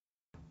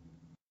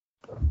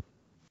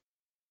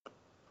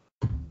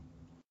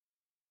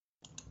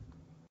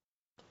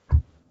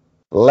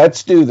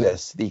Let's do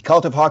this. The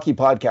Cult of Hockey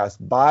podcast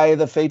by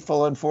the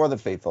faithful and for the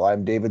faithful.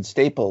 I'm David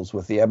Staples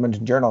with the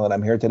Edmonton Journal, and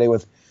I'm here today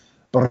with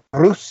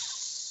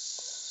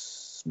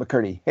Bruce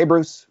McCurdy. Hey,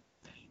 Bruce.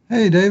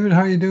 Hey, David.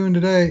 How are you doing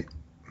today?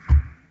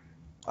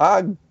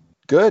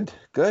 Good.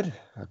 A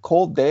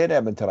cold day in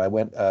Edmonton. I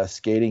went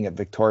skating at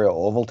Victoria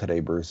Oval today,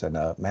 Bruce, and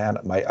man,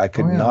 I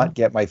could not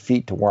get my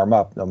feet to warm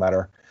up no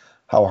matter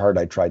how hard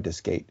I tried to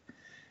skate.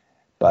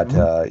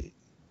 But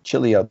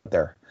chilly out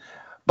there.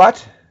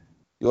 But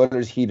the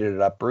Oilers heated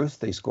it up, Bruce.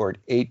 They scored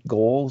 8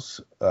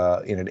 goals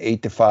in an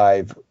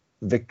 8-5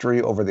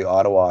 victory over the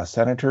Ottawa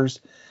Senators.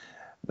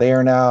 They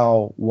are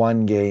now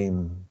one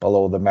game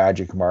below the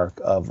magic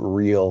mark of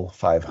real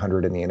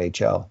 500 in the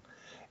NHL.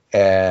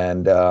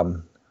 And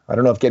I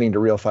don't know if getting to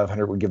real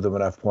 500 would give them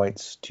enough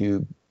points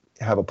to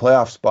have a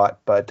playoff spot,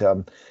 but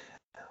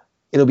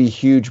it'll be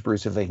huge,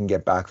 Bruce, if they can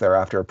get back there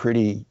after a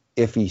pretty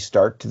iffy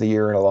start to the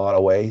year in a lot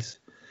of ways.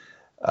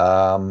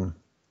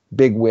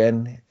 Big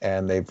win,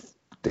 and they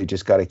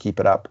just got to keep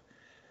it up.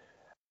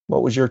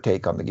 What was your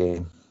take on the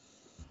game?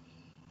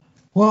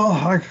 Well,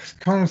 I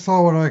kind of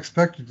saw what I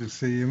expected to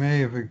see. You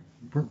may have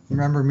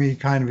remember me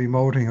kind of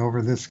emoting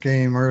over this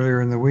game earlier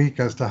in the week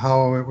as to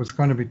how it was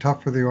going to be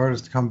tough for the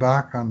Oilers to come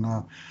back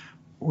on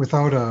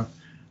without a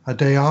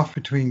day off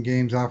between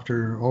games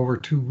after over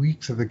 2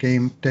 weeks of a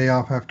day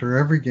off after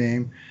every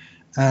game,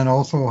 and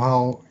also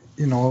how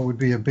it would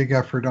be a big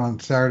effort on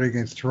Saturday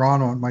against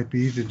Toronto. It might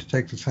be easy to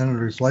take the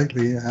Senators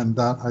lightly, and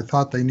that I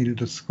thought they needed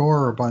to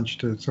score a bunch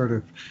to sort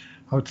of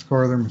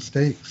outscore their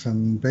mistakes,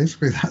 and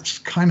basically that's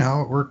kind of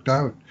how it worked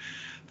out.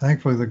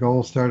 Thankfully, the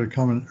goals started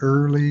coming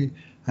early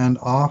and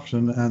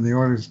often, and the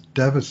Oilers'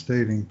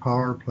 devastating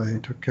power play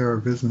took care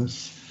of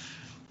business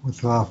with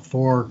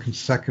 4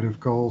 consecutive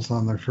goals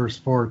on their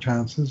first 4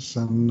 chances,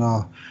 and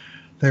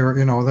they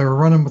were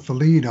running with the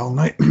lead all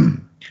night.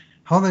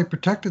 How they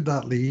protected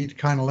that lead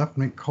kind of left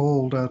me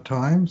cold at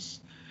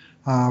times,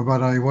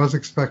 but I was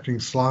expecting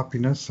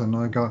sloppiness, and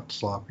I got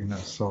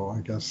sloppiness, so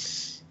I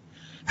guess.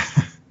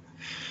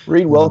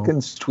 Reed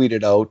Wilkins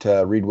tweeted out,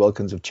 Reed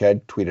Wilkins of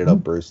Ched tweeted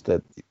out, Bruce,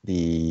 that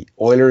the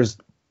Oilers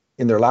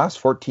in their last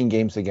 14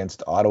 games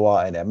against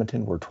Ottawa and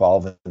Edmonton were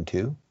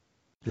 12-2.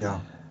 Yeah.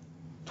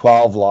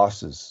 12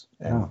 losses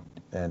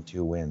and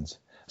 2 wins.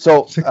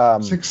 So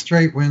 6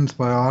 straight wins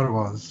by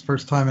Ottawa. It's the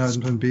first time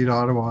Edmonton beat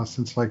Ottawa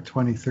since like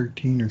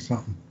 2013 or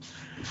something.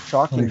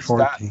 Shocking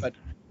stat,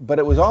 but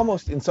it was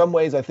almost, in some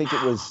ways, I think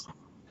it was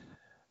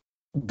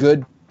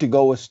good to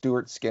go with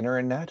Stuart Skinner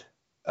in net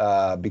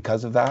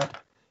because of that.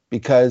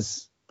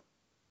 Because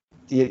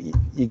you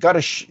got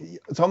to.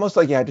 It's almost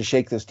like you had to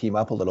shake this team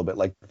up a little bit.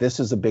 Like, this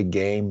is a big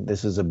game.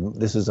 This is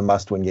a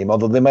must-win game.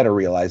 Although they might have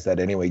realized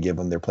that anyway,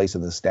 given their place in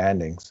the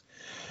standings.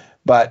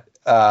 But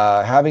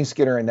having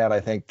Skinner in net, I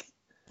think,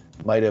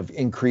 might have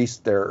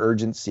increased their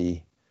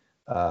urgency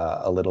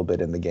a little bit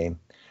in the game.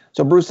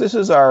 So, Bruce, this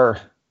is our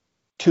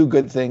 2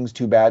 good things,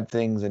 2 bad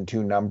things, and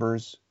 2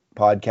 numbers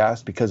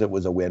podcast. Because it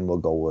was a win, we'll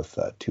go with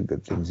 2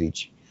 good things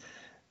each.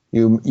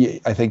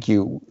 I think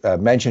you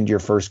mentioned your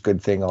first good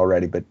thing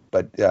already, but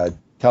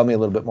tell me a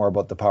little bit more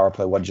about the power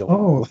play. What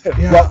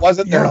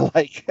wasn't there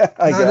like?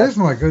 That is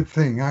my good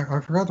thing. I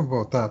forgot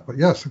about that, but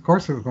yes, of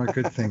course it was my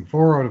good thing.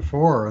 4 out of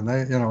 4, and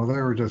they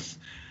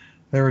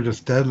were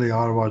just deadly.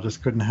 Ottawa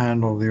just couldn't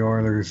handle the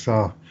Oilers'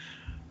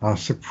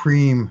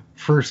 supreme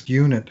first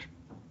unit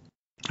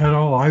at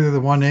all, either the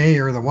 1A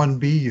or the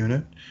 1B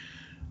unit.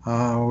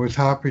 I was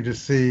happy to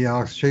see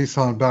Alex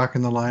Chiasson back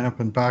in the lineup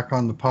and back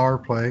on the power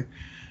play.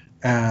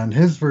 And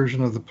his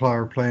version of the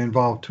power play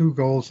involved 2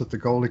 goals that the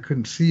goalie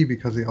couldn't see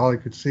because all he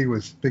could see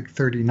was big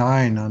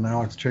 39 on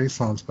Alex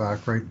Chiasson's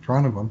back right in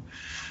front of him.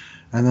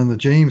 And then the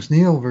James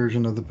Neal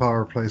version of the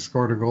power play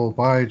scored a goal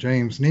by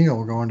James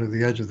Neal going to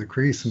the edge of the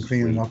crease and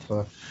cleaning up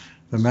the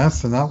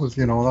mess. And that was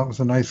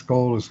a nice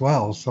goal as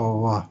well.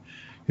 So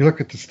you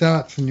look at the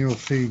stats and you'll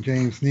see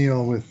James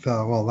Neal with,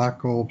 that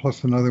goal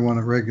plus another one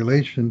at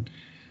regulation,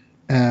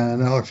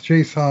 and Alex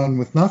Chiasson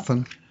with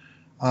nothing.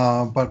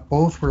 But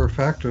both were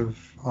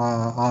effective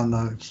on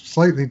the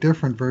slightly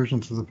different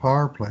versions of the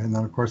power play. And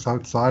then, of course,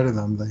 outside of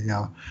them,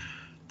 the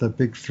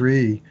big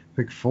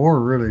 4,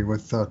 really,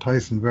 with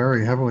Tyson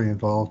very heavily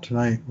involved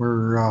tonight.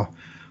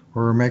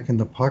 We're making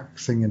the puck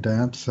sing and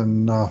dance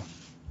and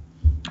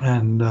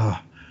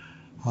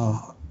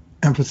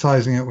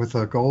emphasizing it with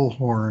a goal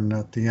horn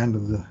at the end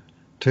of the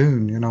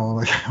tune. It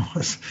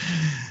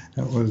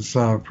was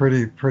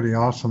pretty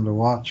awesome to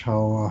watch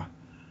how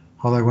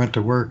they went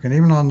to work. And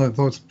even on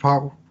those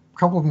power. A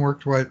couple of them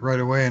worked right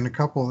away, and a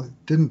couple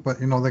didn't. But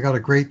they got a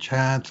great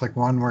chance, like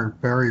one where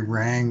Barry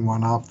rang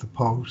one off the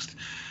post,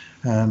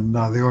 and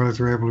the Oilers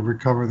were able to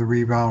recover the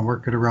rebound,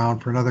 work it around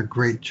for another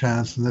great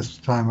chance. And this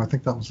time, I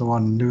think that was the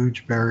one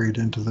Nuge buried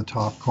into the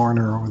top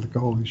corner over the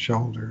goalie's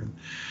shoulder,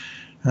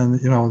 and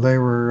they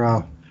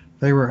were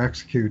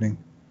executing,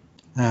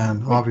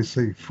 and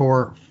obviously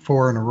four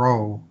in a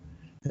row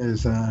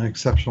is an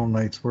exceptional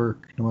night's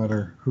work, no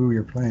matter who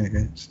you're playing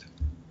against.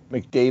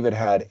 McDavid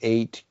had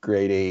 8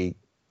 grade A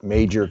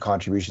major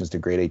contributions to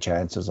grade A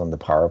chances on the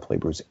power play.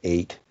 Bruce,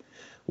 8,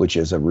 which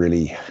is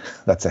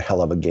that's a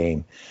hell of a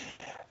game.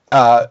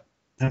 And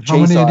how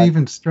many at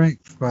even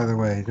strength, by the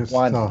way? Just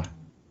one.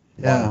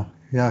 Yeah,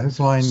 his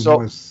line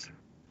was.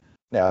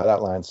 Yeah,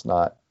 that line's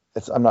not.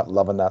 I'm not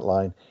loving that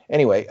line.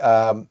 Anyway,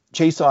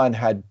 Chiasson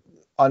had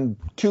on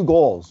 2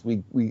 goals.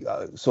 We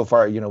so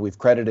far, we've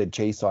credited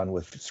Chiasson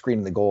with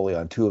screening the goalie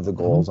on 2 of the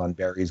goals, on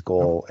Barry's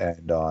goal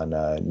and on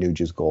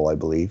Nuge's goal, I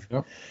believe.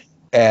 Yep.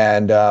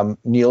 And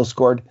Neil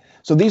scored.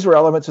 So these were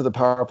elements of the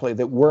power play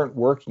that weren't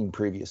working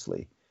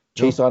previously.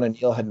 Chiasson and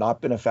Neil had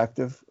not been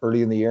effective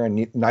early in the year,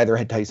 and neither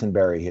had Tyson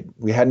Barrie.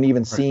 We hadn't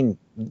even seen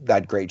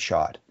that great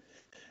shot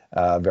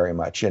very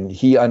much, and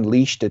he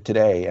unleashed it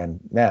today. And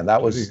man,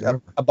 that was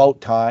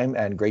about time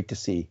and great to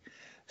see.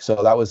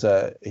 So that was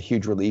a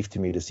huge relief to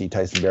me to see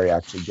Tyson Barrie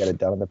actually get it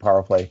done in the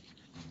power play.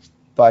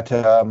 But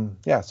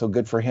so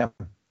good for him.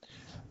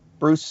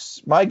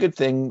 Bruce, my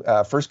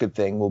first good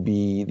thing will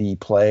be the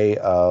play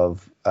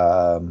of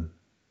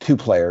 2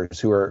 players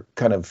who are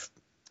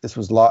this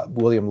was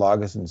William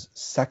Lagesson's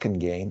second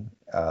game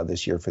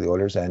this year for the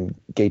Oilers, and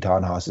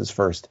Gaetan Haas's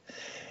first.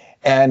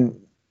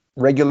 And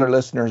regular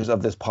listeners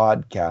of this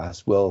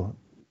podcast will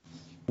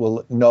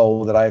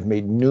know that I have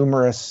made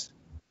numerous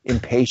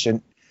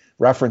impatient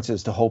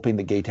references to hoping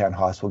that Gaetan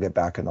Haas will get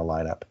back in the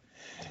lineup.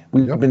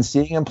 We've been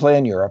seeing him play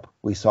in Europe.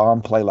 We saw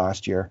him play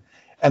last year.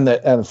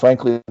 And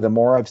frankly, the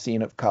more I've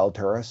seen of Kyle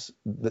Turris,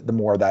 the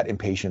more that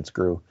impatience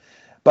grew.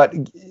 But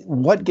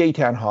what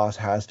Gaetan Haas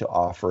has to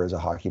offer as a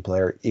hockey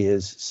player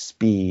is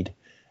speed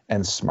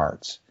and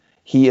smarts.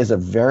 He is a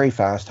very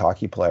fast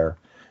hockey player.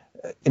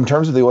 In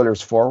terms of the Oilers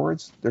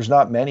forwards, there's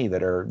not many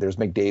there's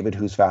McDavid,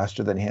 who's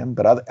faster than him,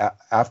 but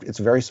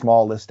it's a very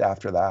small list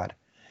after that.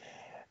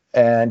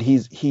 And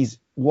he's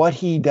what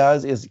he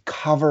does is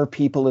cover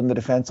people in the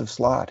defensive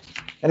slot.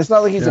 And it's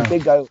not like he's a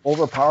big guy who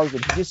overpowers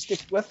them. He just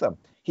sticks with them.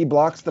 He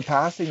blocks the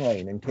passing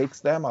lane and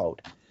takes them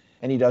out.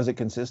 And he does it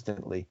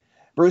consistently.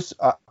 Bruce,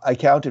 I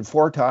counted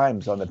 4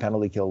 times on the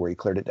penalty kill where he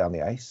cleared it down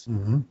the ice.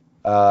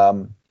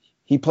 Mm-hmm.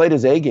 He played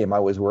his A game. I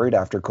was worried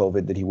after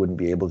COVID that he wouldn't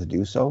be able to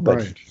do so,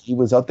 but he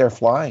was out there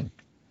flying.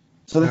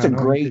 So that's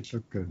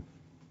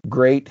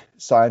great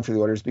sign for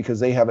the Oilers, because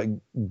they have a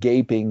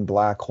gaping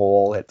black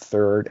hole at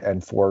 3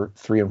 and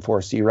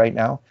 4C right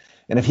now.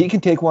 And if he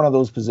can take one of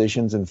those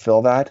positions and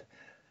fill that,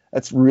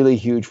 that's really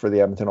huge for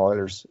the Edmonton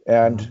Oilers.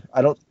 And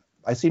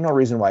I see no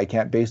reason why he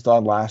can't, based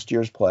on last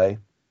year's play.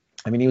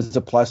 I mean, he was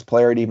a plus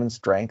player at even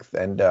strength,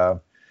 and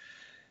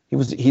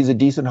he's a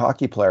decent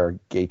hockey player,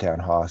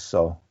 Gaetan Haas.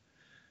 So,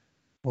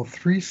 well,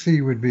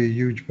 3C would be a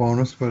huge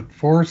bonus, but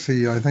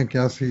 4C, I think,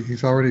 yes,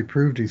 he's already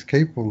proved he's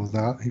capable of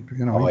that. He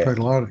played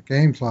a lot of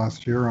games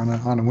last year on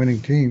a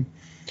winning team,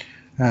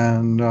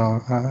 and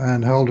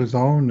held his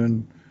own,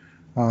 and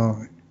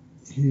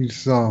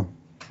he's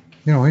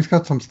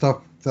got some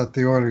stuff that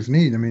the Oilers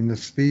need. I mean, the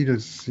speed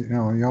is,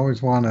 you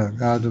always want to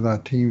add to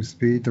that team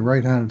speed. The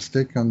right-handed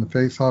stick on the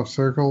face-off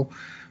circle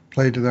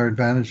played to their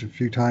advantage a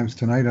few times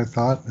tonight, I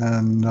thought.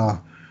 And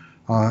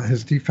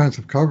his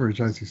defensive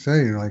coverage, as you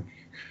say,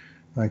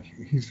 like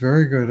he's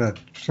very good at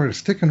sort of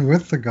sticking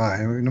with the guy.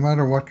 I mean, no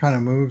matter what kind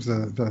of moves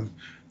the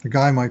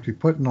guy might be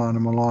putting on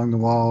him along the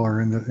wall or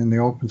in the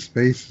open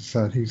spaces,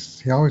 that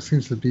he always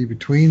seems to be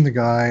between the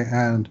guy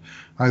and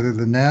either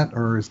the net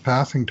or his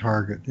passing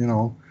target.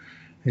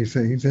 He's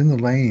in the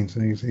lanes,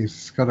 and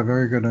he's got a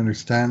very good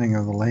understanding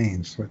of the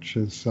lanes, which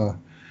is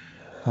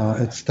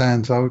it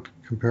stands out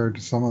compared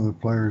to some of the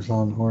players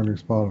on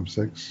Oilers' bottom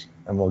 6.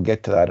 And we'll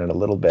get to that in a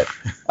little bit.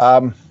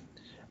 So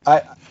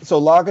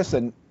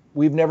Lagesson,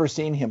 we've never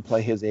seen him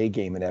play his A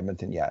game in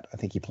Edmonton yet. I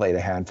think he played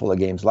a handful of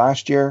games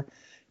last year,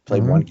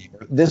 played one game.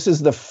 This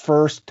is the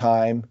first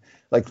time,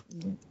 like,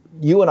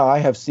 you and I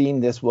have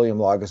seen this William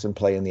Lagesson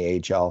play in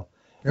the AHL.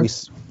 Yep.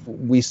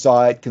 We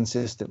saw it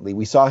consistently.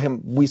 We saw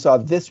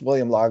this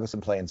William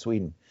Lagesson play in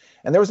Sweden.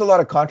 And there was a lot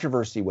of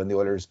controversy when the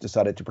Oilers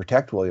decided to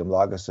protect William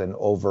Lagesson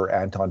over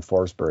Anton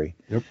Forsberg.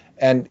 Yep.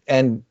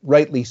 And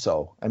rightly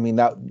so. I mean,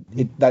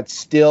 that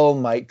still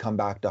might come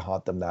back to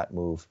haunt them, that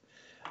move,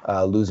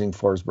 losing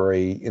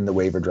Forsberg in the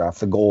waiver draft,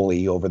 the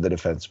goalie over the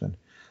defenseman.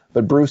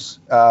 But Bruce,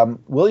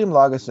 William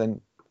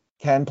Lagesson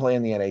can play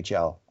in the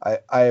NHL. I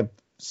have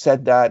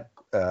said that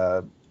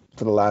for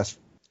the last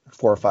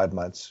 4 or 5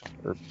 months,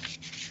 or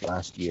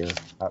last year,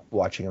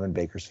 watching him in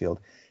Bakersfield.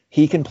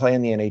 He can play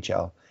in the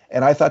NHL,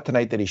 and I thought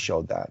tonight that he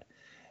showed that.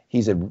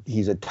 He's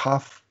a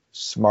tough,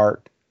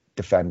 smart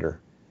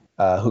defender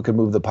who can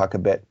move the puck a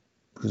bit,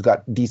 who's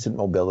got decent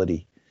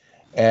mobility,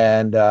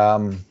 and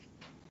I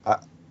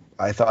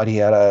thought he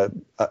had a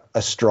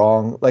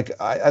strong,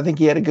 I think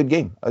he had a good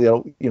game. I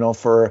don't know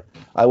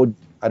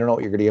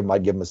what you're gonna give him.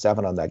 I'd give him a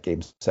 7 on that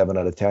game, 7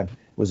 out of 10. It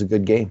was a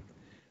good game.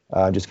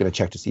 I'm just going to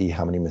check to see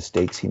how many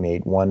mistakes he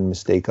made. 1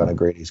 mistake on a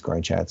great A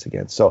scoring chance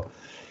against. So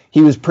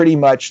he was pretty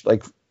much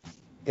like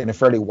in a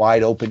fairly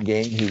wide open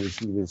game. He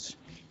was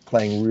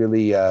playing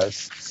really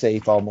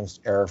safe, almost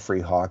error-free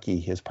hockey.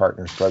 His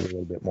partner struggled a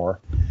little bit more,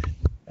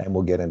 and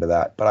we'll get into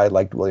that. But I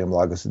liked William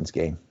Lagesson's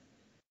game.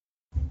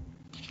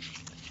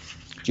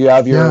 Do you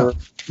have your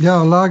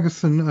Yeah,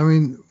 Lagesson. I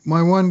mean,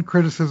 my one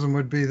criticism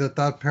would be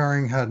that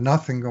pairing had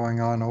nothing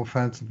going on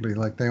offensively.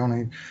 Like the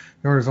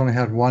Oilers only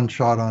had one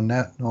shot on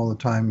net all the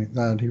time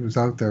that he was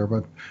out there.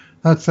 But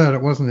that said,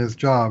 it wasn't his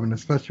job, and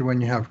especially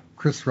when you have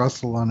Chris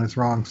Russell on his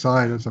wrong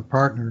side as a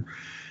partner,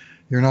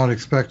 you're not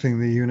expecting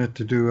the unit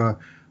to do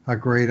a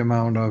great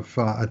amount of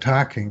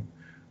attacking.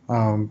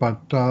 But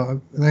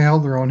they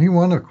held their own. He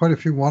won quite a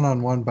few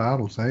one-on-one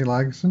battles, eh,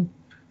 Lagesson?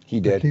 He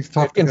did. He's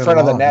tough to In get front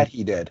of the along. net,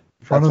 he did.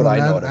 In front That's of what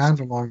the I net and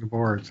noticed. along the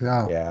boards,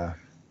 yeah. Yeah.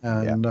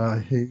 Yeah. And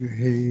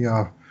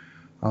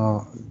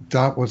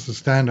that was the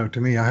standout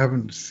to me. I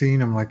haven't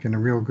seen him like in a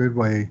real good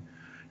way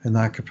in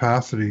that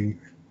capacity,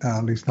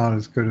 at least not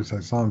as good as I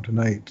saw him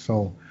tonight.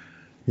 So,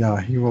 yeah,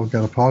 he will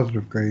get a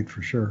positive grade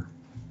for sure.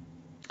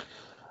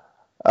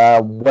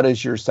 What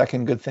is your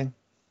second good thing?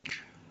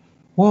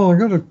 Well, I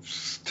got to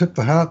tip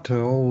the hat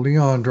to old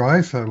Leon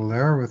Draisaitl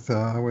there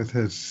with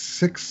his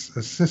 6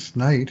 assist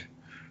night.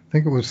 I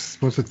think it was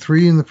it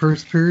 3 in the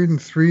first period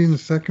and 3 in the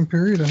second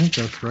period? I think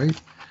that's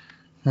right.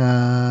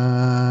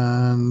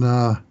 And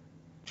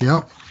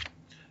yep.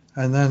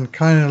 And then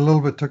kind of a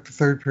little bit took the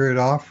third period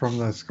off from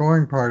the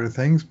scoring part of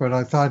things, but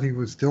I thought he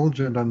was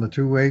diligent on the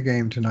two-way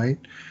game tonight.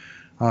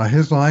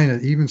 His line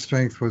at even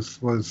strength was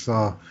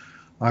I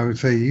would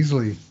say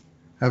easily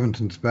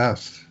Edmonton's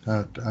best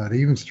at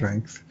even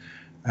strength.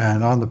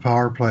 And on the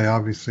power play,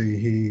 obviously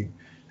he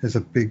is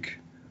a big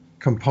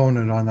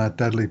component on that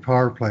deadly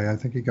power play. I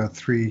think he got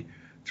three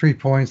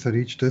points at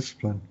each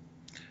discipline.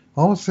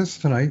 All assists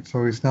tonight,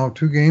 so he's now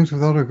 2 games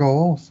without a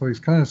goal. So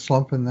he's kind of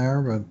slumping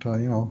there, but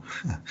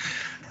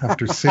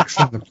after 6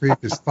 in the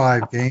previous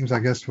 5 games, I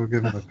guess we'll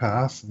give him a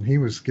pass. And he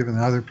was giving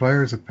the other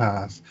players a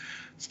pass,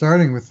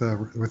 starting with the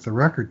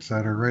record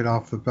setter right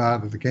off the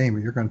bat of the game.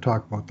 But you're going to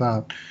talk about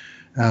that.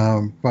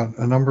 But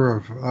a number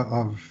of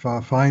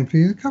fine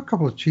fees, a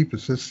couple of cheap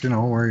assists,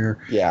 where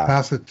you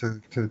pass it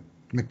to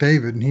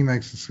McDavid and he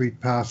makes a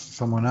sweet pass to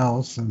someone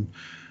else. And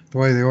the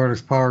way the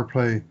Oilers power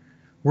play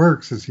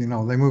works is, they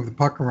move the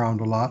puck around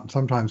a lot. And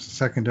sometimes the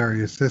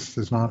secondary assist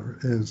is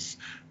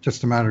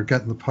just a matter of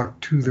getting the puck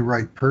to the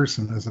right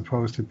person as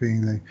opposed to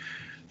being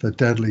the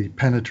deadly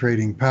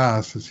penetrating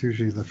pass. It's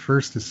usually the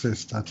first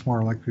assist that's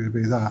more likely to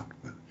be that.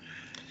 But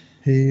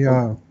he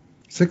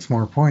 6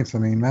 more points. I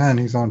mean, man,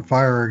 he's on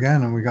fire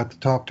again, and we got the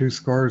top 2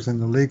 scorers in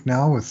the league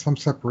now with some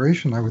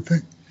separation, I would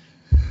think.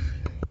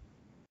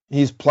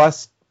 He's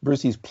plus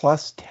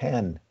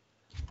 10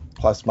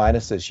 plus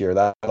minus this year.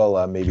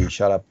 That'll maybe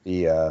shut up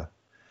the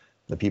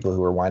people who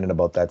were whining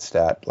about that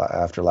stat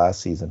after last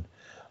season.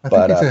 I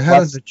think he's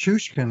ahead of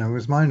Nichushkin, who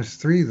was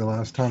 -3 the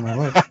last time I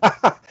looked.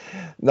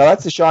 No,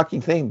 that's a shocking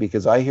thing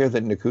because I hear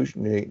that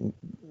Nichushkin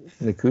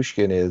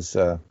is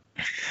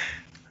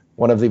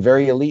one of the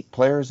very elite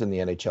players in the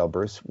NHL,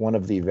 Bruce. One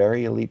of the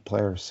very elite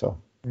players. So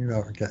you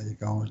never get you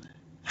going.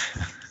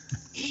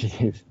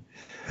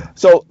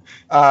 So,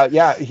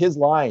 his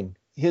line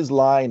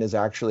has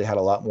actually had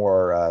a lot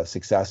more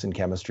success and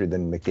chemistry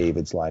than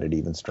McDavid's line at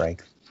even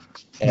strength.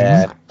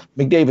 And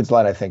McDavid's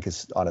line, I think,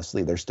 is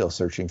honestly they're still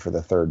searching for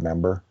the third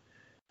member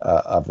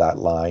of that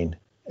line.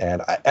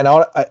 And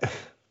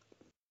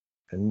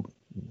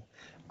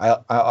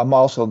I'm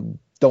also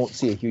don't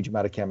see a huge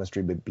amount of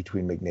chemistry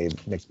between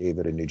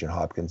McDavid and Nugent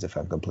Hopkins. If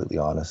I'm completely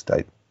honest,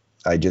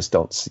 I just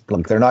don't see,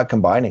 like, they're not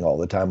combining all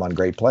the time on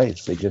great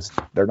plays.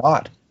 They're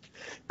not.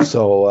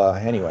 So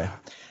anyway,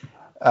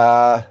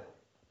 because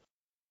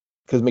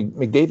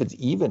McDavid's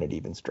even at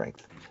even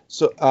strength.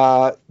 So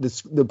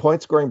the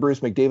point scoring,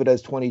 Bruce, McDavid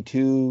has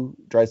 22,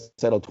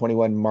 Draisaitl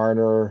 21,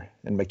 Marner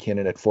and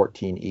McKinnon at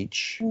 14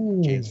 each.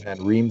 Ooh. James Van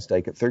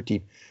Riemsdyk at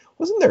 13.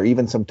 Wasn't there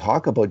even some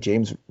talk about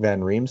James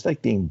Van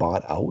Riemsdyk being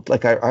bought out?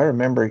 Like I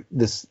remember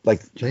this,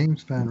 like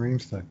James Van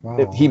Riemsdyk.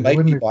 Wow, he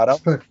might be bought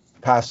out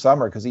past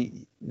summer because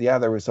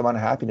there was some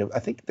unhappiness. I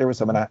think there was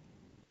some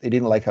they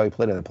didn't like how he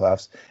played in the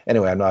playoffs.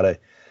 Anyway,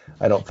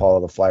 I don't follow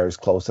the Flyers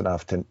close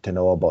enough to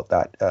know about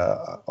that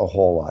a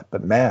whole lot.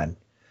 But man,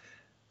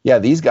 yeah,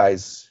 these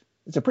guys,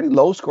 it's a pretty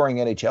low scoring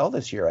NHL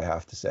this year, I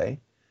have to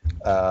say,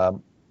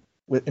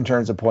 in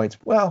terms of points.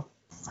 Well,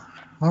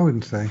 I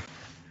wouldn't say.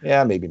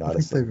 Yeah, maybe not.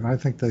 I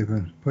think they've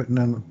been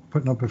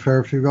putting up a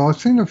fair few goals.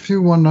 I've seen a few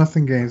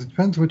 1-0 games. It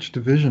depends which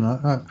division.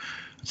 At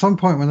some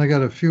point when they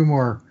get a few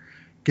more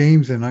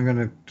games in, I'm going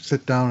to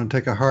sit down and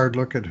take a hard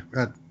look at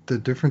the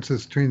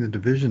differences between the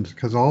divisions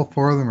because all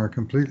 4 of them are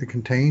completely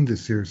contained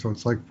this year. So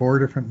it's like 4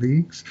 different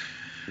leagues.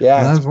 Yeah,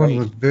 and that's one of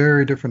the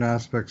very different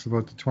aspects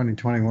about the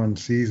 2021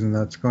 season.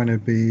 That's going to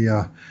be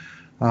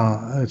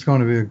it's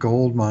going to be a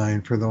gold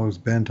mine for those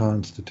bent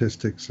on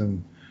statistics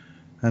and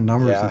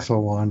numbers and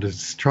so on to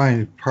try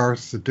and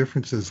parse the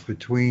differences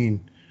between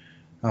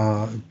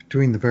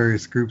the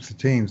various groups of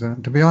teams.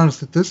 And to be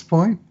honest, at this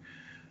point,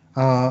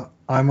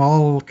 I'm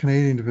all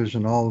Canadian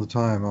division all the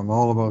time. I'm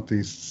all about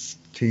these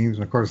teams.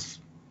 And of course,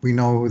 we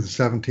know who the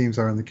 7 teams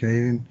are in the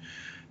Canadian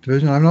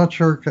division. I'm not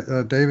sure,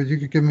 David, you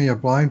could give me a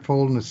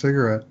blindfold and a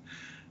cigarette.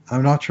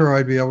 I'm not sure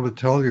I'd be able to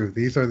tell you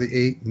these are the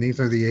 8 and these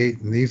are the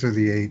 8 and these are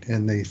the 8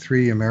 in the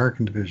 3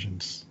 American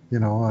divisions. You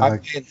know, I'm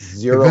like paying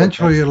zero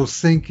eventually attention. it'll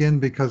sink in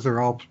because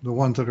they're all the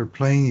ones that are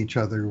playing each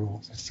other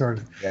will sort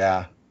of.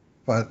 Yeah.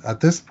 But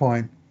at this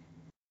point,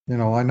 you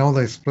know, I know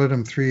they split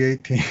them 3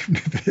 8 team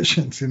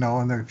divisions, you know,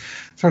 and they're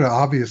sort of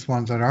obvious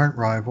ones that aren't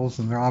rivals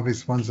and they're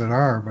obvious ones that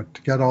are. But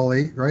to get all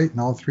 8 right in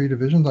all 3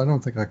 divisions, I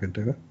don't think I could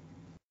do it.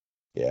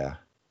 Yeah.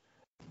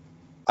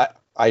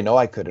 I know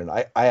I couldn't.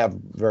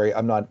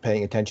 I'm not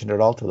paying attention at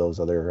all to those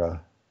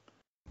other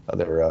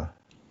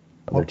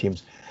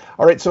teams.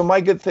 All right, so my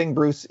good thing,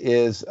 Bruce,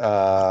 is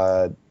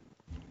Dominic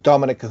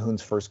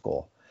Cahoon's first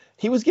goal.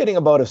 He was getting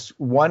about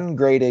one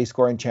grade A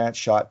scoring chance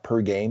shot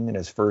per game in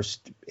his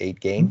first 8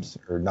 games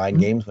or 9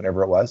 games,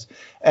 whenever it was,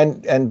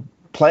 and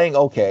playing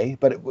okay,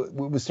 but it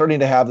was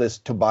starting to have this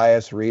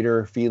Tobias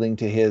Reeder feeling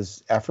to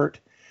his effort,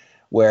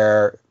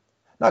 where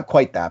not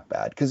quite that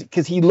bad,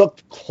 because he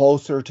looked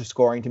closer to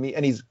scoring to me,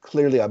 and he's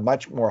clearly a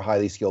much more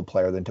highly skilled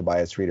player than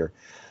Tobias Reeder,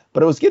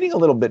 but it was getting a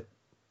little bit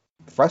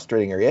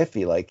frustrating or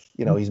iffy. Like,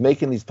 you know, he's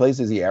making these plays.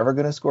 Is he ever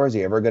going to score? Is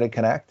he ever going to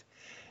connect?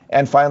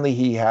 And finally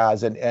he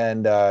has, and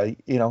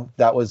you know,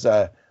 that was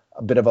a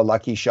bit of a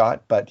lucky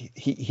shot, but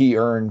he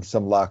earned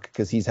some luck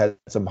because he's had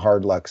some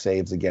hard luck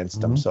saves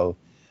against him. So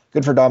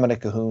good for Dominic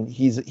Cahoon.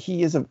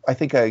 He is I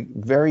think a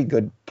very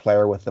good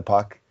player with the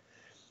puck.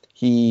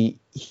 He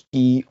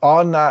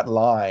on that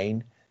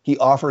line, he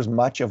offers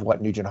much of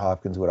what Nugent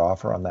Hopkins would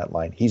offer on that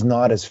line. He's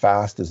not as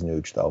fast as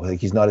Nuge, though. Like,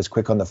 he's not as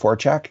quick on the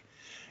forecheck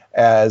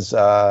as,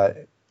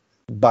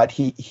 but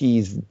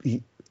he's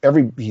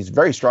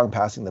very strong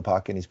passing the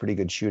puck, and he's pretty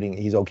good shooting.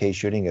 He's okay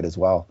shooting it as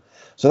well.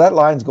 So that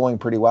line's going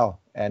pretty well,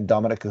 and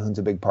Dominic Cahoon's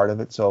a big part of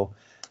it. So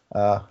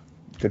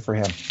good for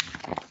him.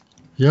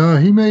 Yeah,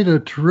 he made a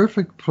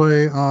terrific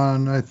play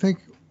on, I think,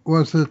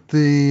 was it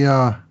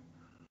the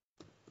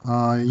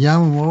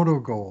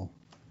Yamamoto goal,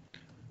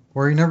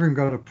 where he never even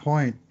got a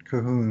point,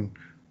 Cahoon,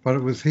 but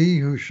it was he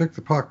who shook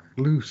the puck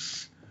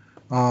loose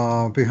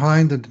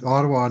behind the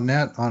Ottawa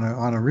net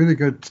on a really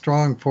good,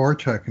 strong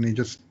forecheck, and he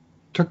just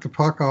took the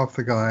puck off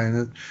the guy,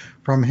 and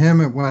from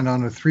him it went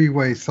on a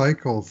 3-way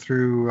cycle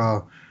through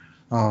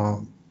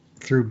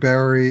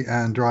Barrie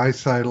and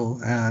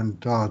Draisaitl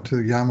and to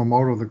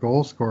Yamamoto, the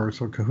goal scorer.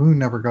 So Cahoon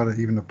never got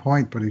even a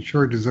point, but he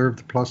sure deserved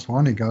the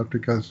 +1 he got,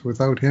 because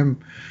without him,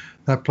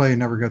 that play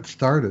never got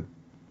started.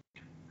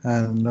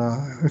 And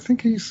I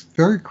think he's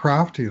very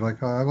crafty.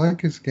 Like, I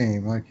like his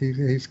game. Like,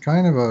 he's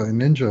kind of a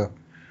ninja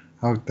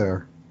out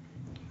there.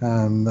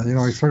 And, you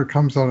know, he sort of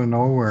comes out of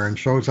nowhere and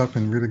shows up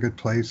in really good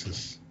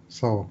places.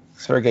 So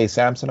Sergei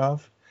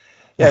Samsonov.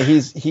 Yeah,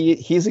 he's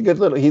a good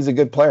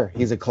player.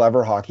 He's a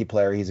clever hockey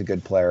player. He's a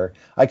good player.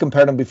 I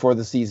compared him before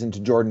the season to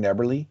Jordan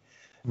Eberle.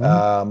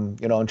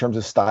 You know, in terms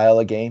of style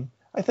of game.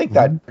 I think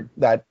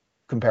that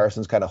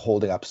comparison's kind of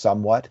holding up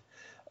somewhat.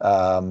 You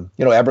know,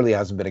 Eberle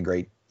hasn't been a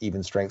great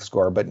even strength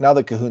scorer, but now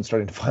that Cahoon's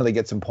starting to finally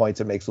get some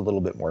points, it makes a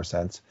little bit more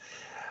sense.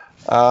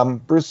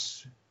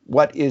 Bruce,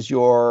 what is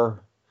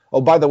your... Oh,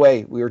 by the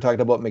way, we were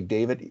talking about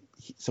McDavid.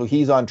 So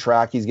he's on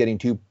track. He's getting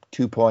two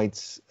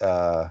points.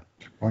 2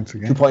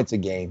 points a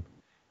game.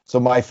 So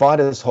my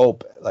fondest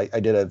hope, like I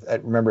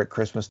remember at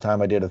Christmas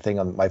time, I did a thing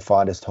on my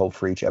fondest hope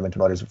for each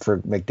Edmonton Oilers. For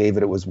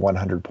McDavid, it was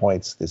 100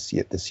 points this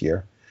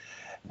year.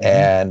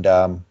 And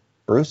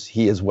Bruce,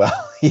 he is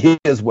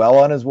well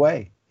on his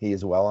way. He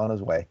is well on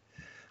his way.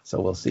 So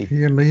we'll see.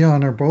 He and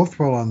Leon are both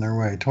well on their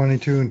way,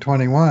 22 and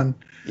 21.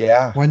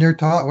 Yeah. When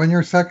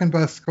your second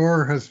best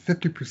scorer has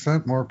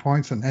 50% more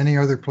points than any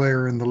other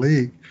player in the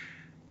league,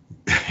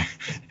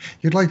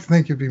 you'd like to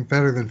think you'd be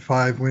better than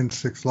 5 wins,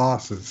 6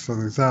 losses. So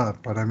there's that.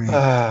 But I mean,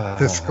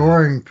 the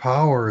scoring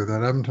power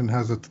that Edmonton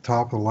has at the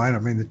top of the lineup. I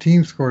mean, the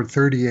team scored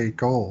 38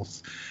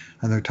 goals,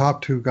 and their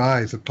top 2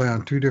 guys that play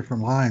on 2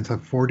 different lines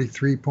have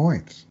 43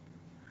 points.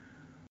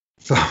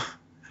 So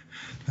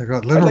they've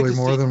got literally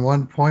more than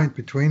 1 point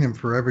between them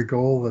for every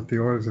goal that the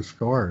Oilers have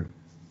scored.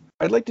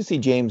 I'd like to see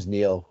James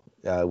Neal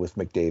with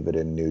McDavid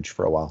and Nuge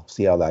for a while.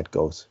 See how that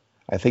goes.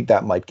 I think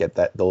that might get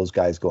those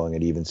guys going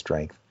at even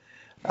strength.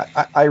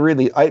 I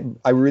really like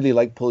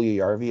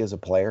Puljujarvi as a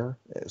player,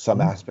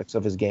 some aspects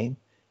of his game,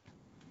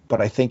 but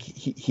I think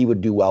he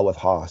would do well with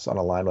Haas, on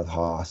a line with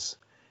Haas,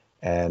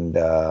 and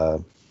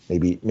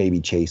maybe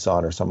Chase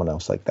on or someone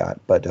else like that.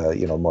 But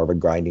you know, more of a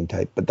grinding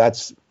type. But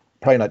that's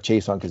probably not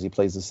Chase on because he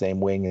plays the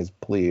same wing as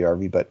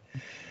Puljujarvi. But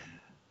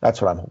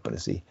that's what I'm hoping to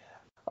see.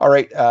 All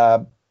right,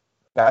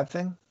 bad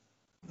thing.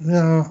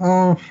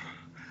 Yeah,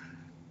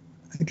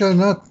 again,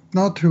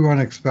 not too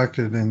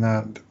unexpected in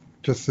that.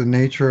 Just the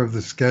nature of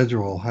the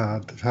schedule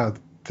had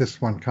this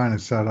one kind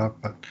of set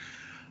up, but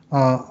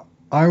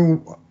I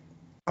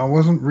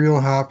wasn't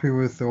real happy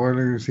with the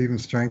Oilers' even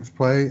strength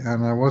play,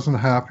 and I wasn't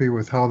happy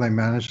with how they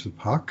managed the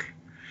puck,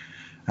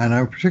 and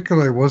I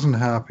particularly wasn't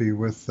happy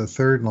with the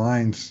third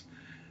line's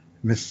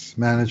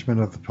mismanagement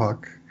of the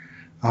puck.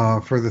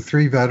 For the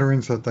 3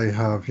 veterans that they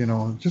have, you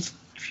know, just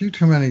a few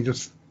too many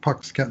just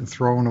pucks getting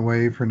thrown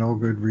away for no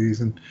good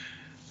reason.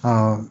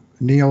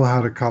 Neil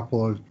had a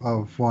couple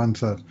of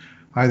ones that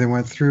either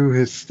went through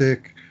his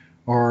stick,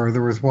 or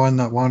there was one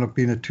that wound up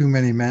being a too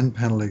many men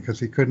penalty because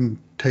he couldn't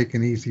take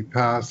an easy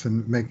pass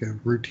and make a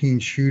routine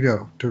shoot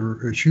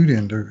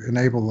in to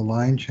enable the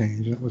line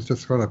change. It was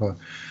just sort of a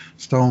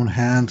stone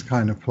hands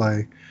kind of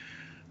play.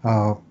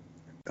 Uh,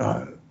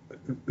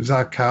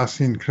 Zach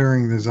Kassian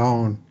clearing the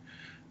zone.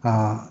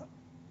 I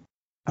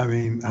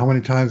mean, how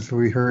many times have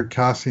we heard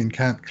Kassian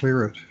can't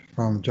clear it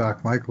from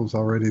Jack Michaels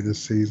already this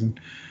season?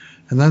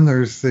 And then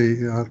there's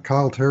the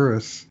Kyle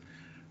Turris,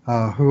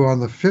 who on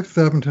the fifth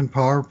Edmonton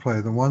power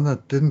play, the one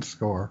that didn't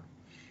score,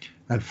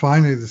 and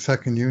finally the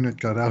second unit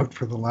got out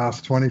for the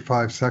last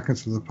 25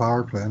 seconds of the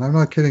power play. And I'm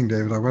not kidding,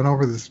 David. I went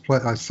over this play.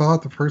 I saw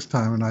it the first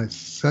time, and I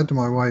said to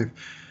my wife,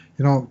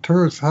 you know,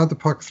 Turris had the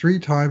puck 3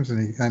 times,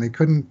 and he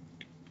couldn't.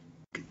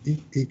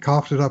 He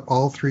coughed it up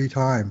all 3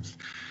 times.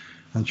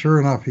 And sure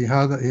enough, he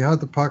had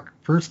the puck.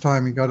 First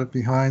time he got it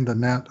behind the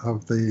net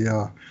of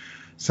the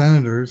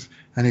Senators,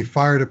 and he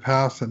fired a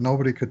pass that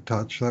nobody could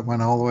touch that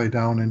went all the way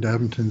down into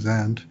Edmonton's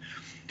end.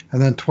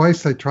 And then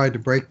twice they tried to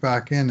break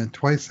back in, and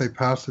twice they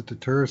passed it to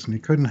Turris, and he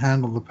couldn't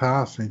handle the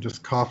pass, and he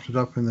just coughed it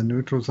up in the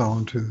neutral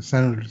zone to the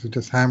Senators, who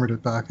just hammered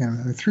it back in.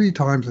 And 3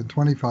 times in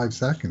 25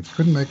 seconds.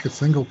 Couldn't make a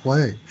single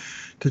play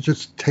to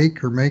just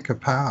take or make a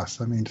pass.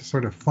 I mean, just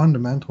sort of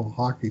fundamental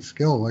hockey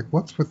skill. Like,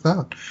 what's with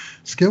that?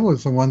 Skill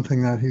is the one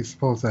thing that he's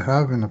supposed to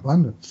have in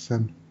abundance,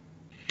 and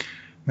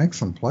make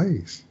some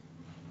plays.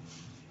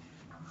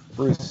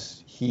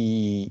 Bruce,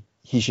 he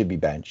should be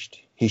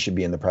benched. He should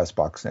be in the press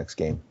box next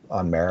game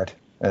on merit,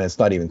 and it's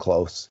not even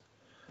close.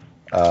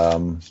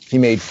 He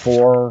made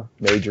 4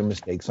 major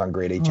mistakes on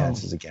grade A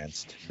chances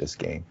against this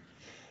game.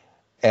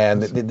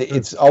 And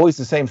it's always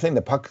the same thing.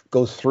 The puck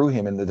goes through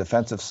him in the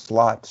defensive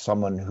slot,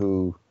 someone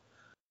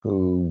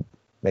who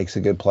makes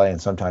a good play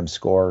and sometimes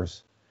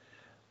scores.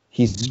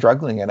 He's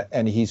struggling,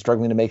 and he's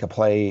struggling to make a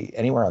play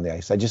anywhere on the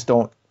ice. I just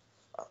don't –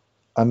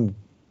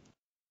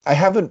 I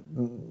haven't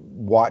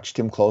watched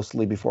him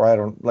closely before. I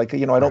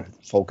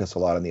don't focus a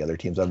lot on the other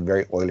teams. I'm a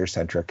very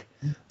Oilers-centric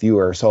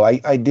viewer. So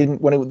I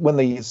didn't – when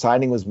the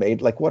signing was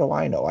made, like, what do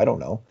I know? I don't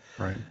know.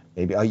 Right.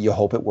 Maybe you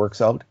hope it works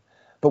out.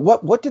 But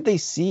what did they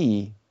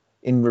see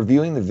in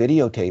reviewing the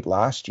videotape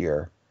last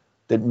year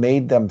that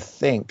made them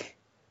think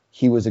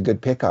he was a good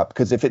pickup?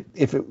 Because if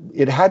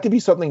it had to be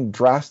something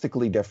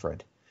drastically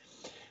different.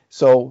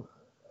 So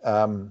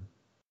couldn't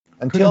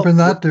have been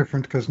that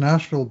different, because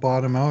Nashville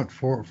bought him out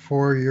for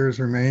 4 years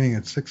remaining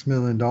at $6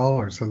 million.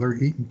 So they're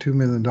eating $2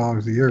 million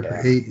a year for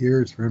 8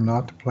 years for him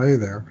not to play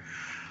there.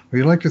 Well,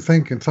 you like to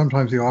think, and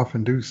sometimes you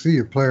often do see,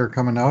 a player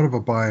coming out of a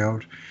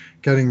buyout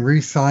getting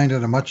re-signed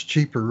at a much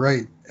cheaper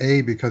rate,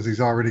 A, because he's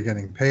already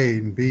getting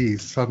paid, and B,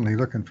 he's suddenly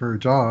looking for a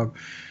job.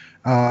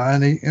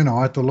 And he,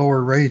 at the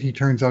lower rate, he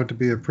turns out to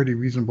be a pretty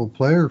reasonable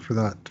player for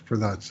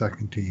that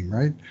second team,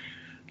 right?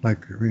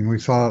 Like, I mean, we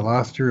saw it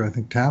last year. I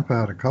think Tampa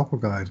had a couple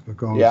guys,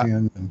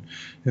 Bogosian, and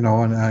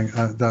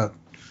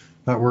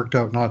that worked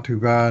out not too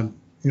bad.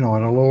 At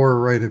a lower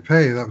rate of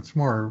pay, that was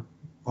more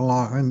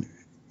along. And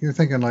you're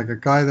thinking, like, a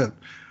guy that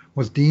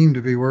was deemed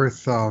to be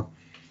worth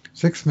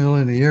 $6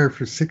 million a year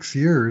for 6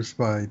 years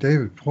by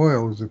David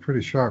Poile, who's a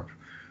pretty sharp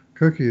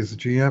cookie as a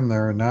GM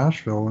there in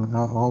Nashville, and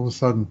all of a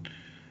sudden,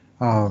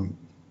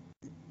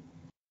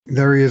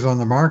 there he is on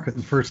the market.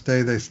 And the first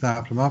day they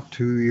snapped him up,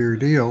 2-year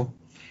deal.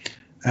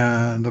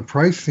 And the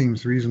price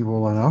seems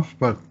reasonable enough,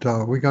 but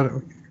we got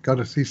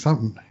to see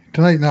something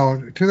tonight.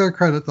 Now, to their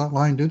credit, that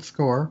line did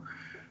score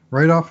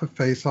right off a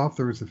face-off.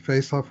 There was a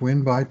face-off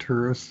win by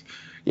Turris.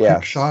 Yeah,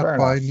 quick shot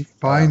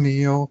by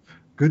Neal.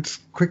 Good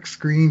quick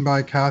screen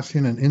by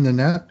Kassian and in the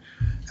net.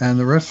 And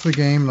the rest of the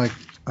game, like,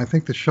 I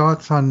think the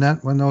shots on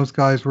net when those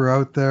guys were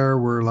out there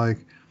were like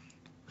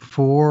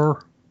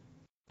 4-12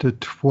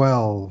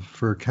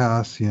 for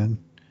Kassian.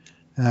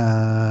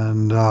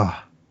 And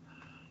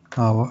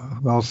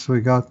what else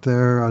we got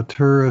there?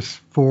 Turris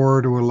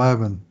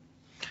 4-11,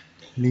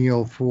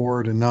 Neal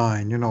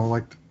 4-9.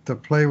 Like, the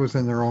play was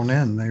in their own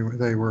end.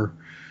 They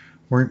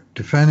weren't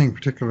defending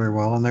particularly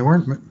well, and they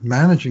weren't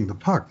managing the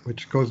puck,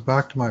 which goes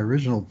back to my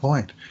original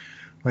point.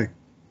 Like,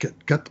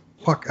 get the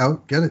puck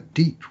out, get it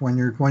deep. When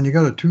you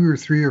got a 2 or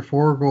 3 or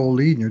 4 goal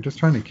lead and you're just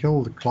trying to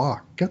kill the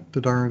clock, get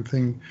the darn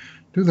thing,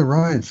 do the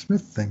Ryan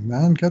Smith thing,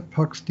 man. Get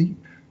pucks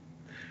deep.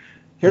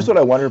 Here's what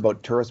I wonder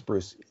about Turris,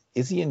 Bruce.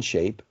 Is he in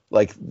shape?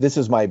 Like, this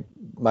is my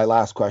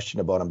last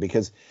question about him,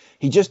 because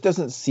he just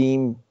doesn't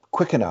seem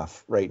quick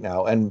enough right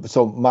now. And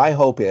so my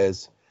hope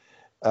is,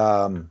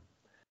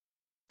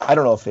 I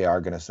don't know if they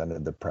are going to send him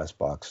to the press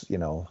box.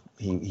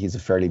 He's a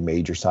fairly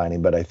major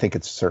signing, but I think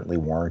it's certainly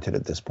warranted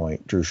at this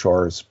point. Drew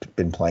Shore's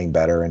been playing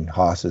better, and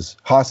Haas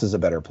is a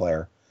better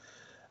player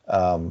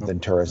than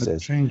Turris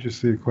is.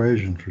 Changes the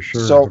equation for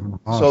sure. So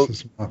Haas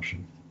is an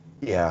option.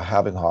 Yeah,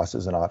 having Haas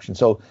is an option.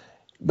 So,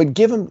 but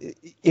give him,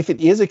 if it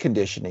is a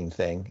conditioning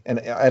thing, and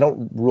I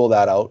don't rule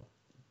that out,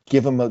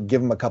 give him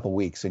a couple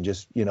weeks and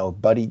just,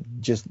 buddy,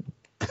 just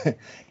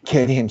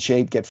get in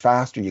shape, get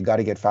faster. You got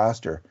to get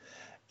faster.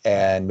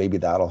 And maybe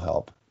that'll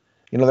help.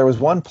 There was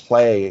one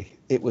play,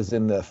 it was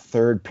in the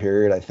third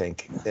period, I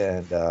think.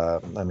 And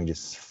let me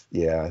just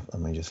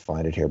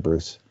find it here,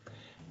 Bruce.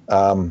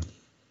 The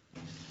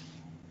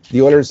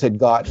Oilers had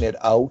gotten it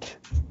out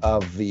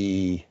of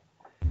the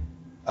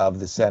of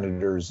the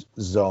Senators'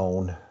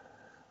 zone.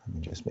 Let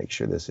me just make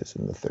sure this is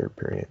in the third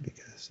period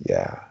because,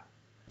 yeah.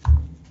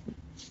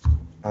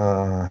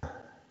 Sorry.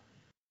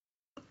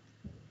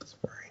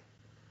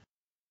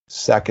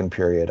 Second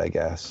period, I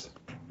guess.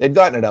 They'd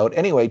gotten it out.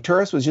 Anyway,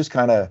 Turris was just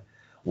kind of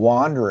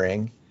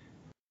wandering,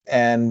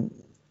 and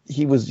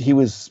he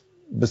was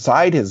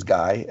beside his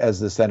guy as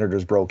the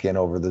Senators broke in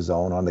over the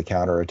zone on the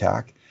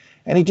counterattack,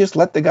 and he just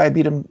let the guy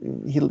beat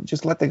him. He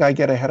just let the guy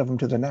get ahead of him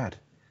to the net.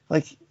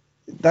 Like,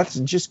 that's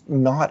just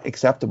not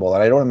acceptable,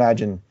 and I don't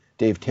imagine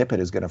Dave Tippett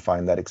is going to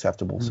find that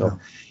acceptable. No. So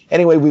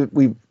anyway,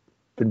 we've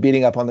been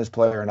beating up on this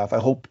player enough. I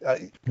hope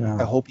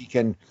he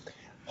can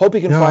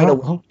find a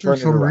way to turn there's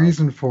it some around.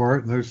 reason for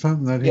it. There's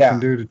something that he can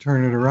do to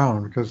turn it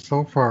around, because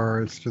so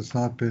far it's just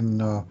not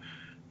been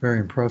very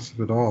impressive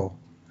at all.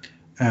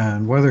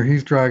 And whether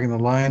he's dragging the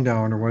line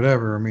down or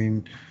whatever, I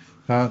mean,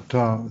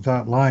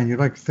 that line, you'd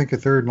like to think a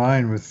third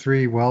line with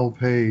three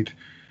well-paid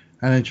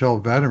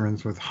NHL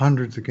veterans with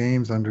hundreds of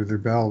games under their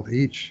belt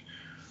each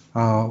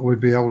would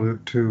be able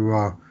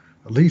to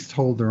at least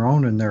hold their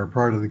own in their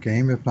part of the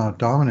game, if not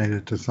dominate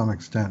it to some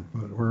extent.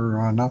 But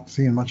we're not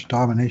seeing much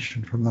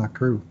domination from that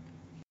crew.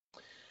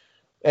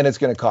 And it's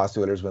going to cost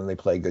the Oilers when they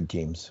play good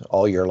teams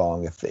all year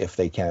long if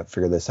they can't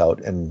figure this out.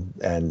 And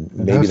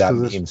maybe that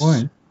means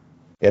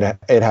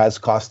it has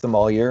cost them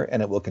all year,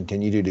 and it will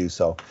continue to do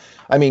so.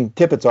 I mean,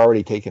 Tippett's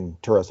already taken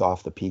Turris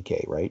off the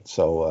PK, right?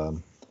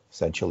 So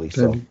essentially,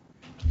 did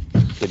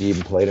he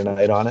even play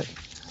tonight on it?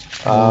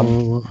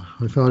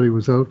 I thought he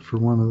was out for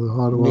one of the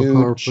Ottawa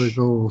power play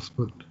goals,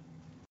 but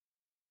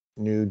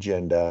Nuge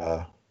and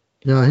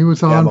yeah, he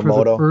was on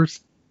for the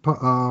first.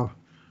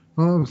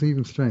 Well, it was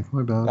even strength.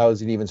 My bad. That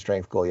was an even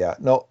strength goal. Yeah,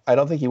 no, I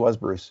don't think he was,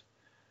 Bruce.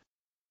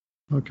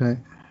 Okay.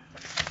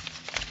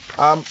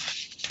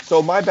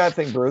 So my bad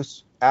thing,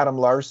 Bruce. Adam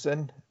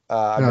Larsson.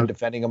 I've been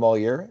defending him all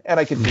year, and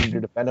I continue to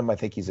defend him. I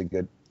think he's a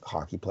good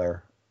hockey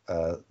player,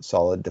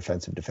 solid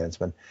defensive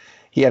defenseman.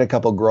 He had a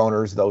couple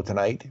groaners though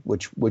tonight,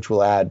 which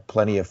will add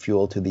plenty of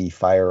fuel to the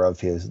fire of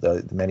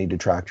the many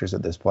detractors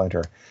at this point,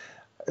 or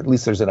at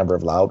least there's a number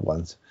of loud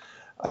ones.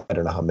 I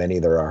don't know how many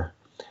there are.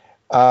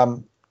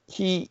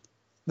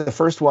 The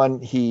first one,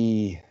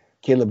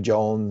 Caleb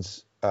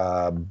Jones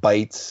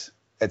bites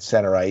at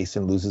center ice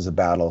and loses a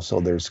battle, so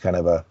there's kind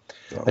of a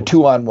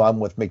 2-on-1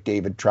 with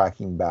McDavid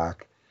tracking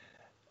back.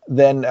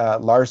 Then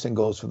Larsson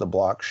goes for the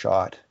block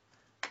shot.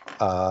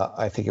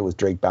 I think it was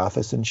Drake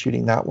Batherson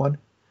shooting that one.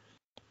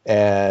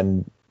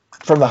 And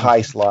from the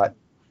high slot,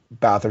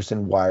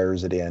 Batherson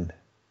wires it in.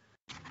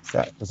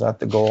 Was that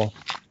the goal?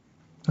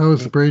 That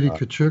was the Brady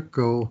Tkachuk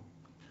goal.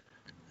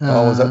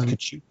 Was that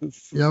Tkachuk?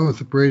 Yeah, it was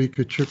the Brady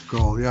Tkachuk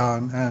goal. Yeah,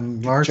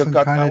 and Larsson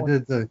kind of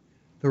did the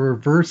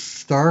reverse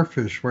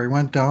starfish, where he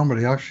went down, but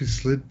he actually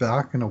slid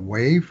back and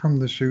away from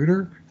the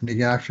shooter, and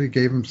he actually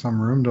gave him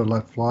some room to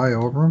let fly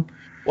over him.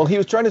 Well, he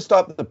was trying to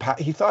stop the pass.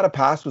 He thought a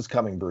pass was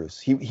coming, Bruce.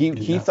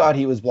 He thought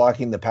he was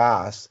blocking the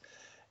pass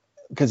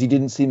because he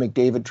didn't see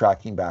McDavid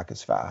tracking back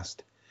as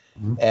fast.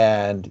 Mm-hmm.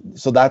 And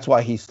so that's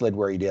why he slid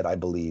where he did, I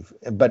believe.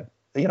 But,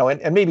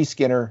 and maybe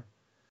Skinner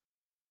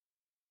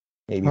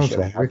should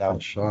have had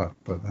that shot.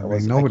 But I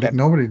mean,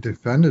 nobody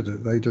defended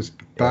it. They just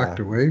backed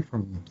away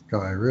from the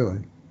guy, really.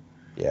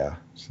 Yeah.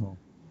 So.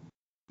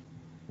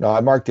 No,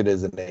 I marked it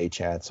as an A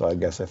chance, so I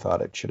guess I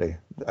thought it should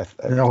have.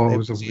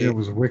 It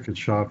was a wicked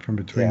shot from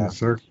between the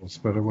circles,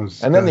 but it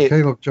was. And then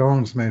Caleb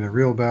Jones made a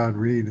real bad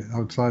read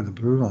outside the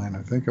blue line.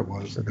 I think it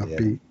was. It got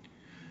beat.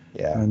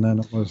 Yeah. And then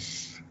it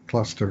was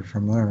cluster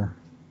from there.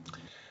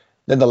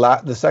 Then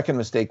the second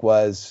mistake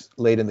was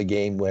late in the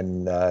game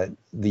when the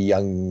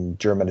young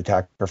German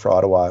attacker for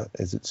Ottawa,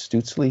 is it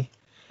Stutzle?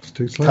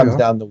 Comes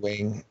down the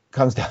wing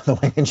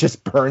and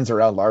just burns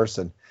around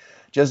Larsson.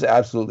 Just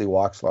absolutely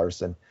walks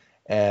Larsson.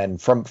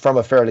 And from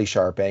a fairly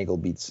sharp angle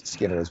beats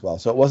Skinner as well.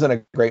 So it wasn't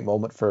a great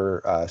moment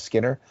for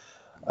Skinner,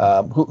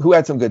 who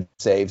had some good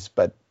saves,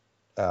 but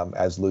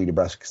as Louis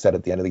DeBrusk said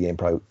at the end of the game,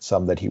 probably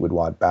some that he would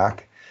want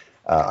back.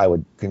 I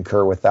would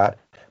concur with that.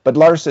 But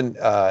Larsson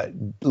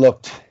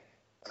looked,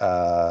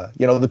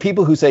 the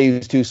people who say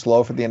he's too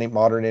slow for the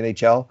modern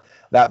NHL,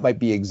 that might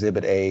be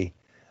Exhibit A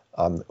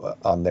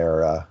on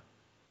their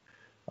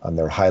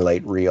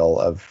highlight reel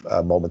of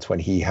moments when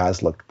he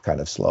has looked kind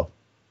of slow.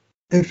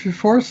 If you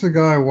force the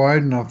guy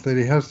wide enough that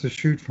he has to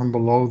shoot from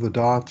below the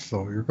dots,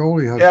 though, your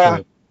goalie has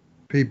to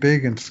be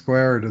big and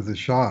square to the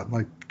shot.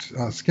 Like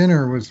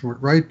Skinner was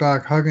right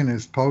back hugging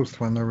his post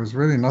when there was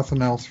really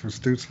nothing else for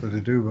Stutzle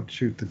to do but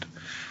shoot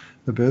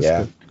the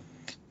biscuit.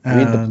 Yeah.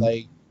 Read the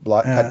play,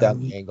 cut down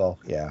the angle.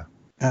 Yeah.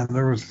 And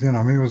there was, it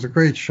was a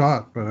great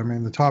shot, but I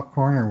mean, the top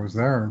corner was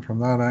there, and from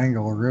that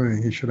angle,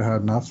 really, he should have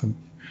had nothing.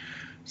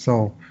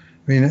 So.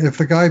 I mean, if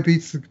the guy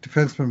beats the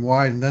defenseman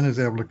wide and then is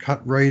able to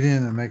cut right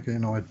in and make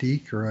a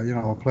deke or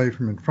a play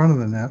from in front of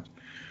the net,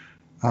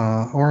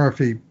 or if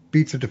he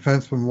beats a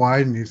defenseman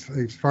wide and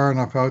he's far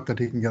enough out that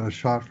he can get a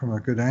shot from a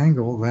good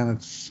angle, then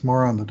it's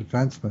more on the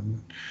defenseman.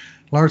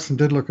 Larsson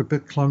did look a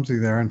bit clumsy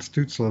there, and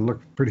Stutzle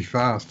looked pretty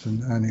fast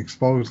and he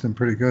exposed him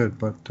pretty good.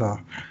 But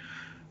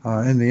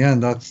in the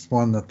end, that's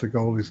one that the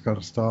goalie's got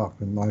to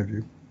stop, in my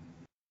view.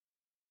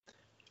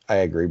 I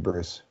agree,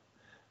 Bruce.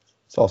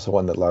 It's also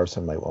one that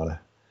Larson might want to.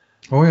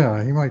 Oh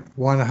yeah, he might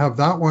want to have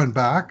that one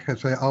back,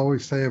 as I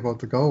always say about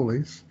the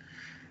goalies.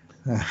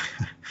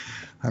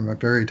 I'm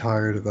very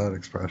tired of that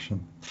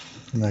expression.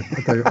 And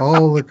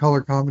all the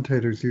color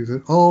commentators use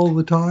it all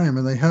the time,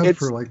 and they have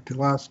for like the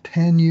last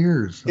 10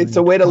 years. It's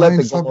a way to let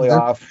the goalie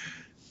off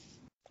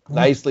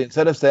nicely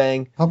instead of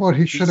saying, "How about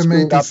he should have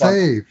made the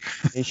save?"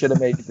 He should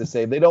have made the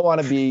save. They don't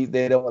want to be.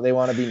 They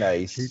want to be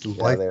nice. He'd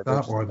like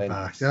that one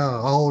back. Yeah,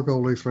 all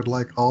goalies would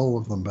like all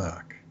of them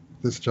back.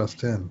 This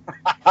just in.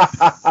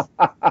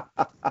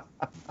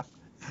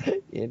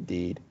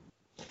 Indeed.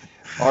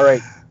 All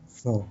right.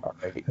 So,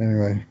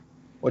 anyway,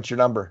 what's your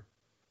number?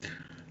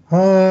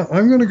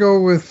 I'm going to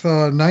go with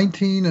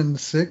 19 and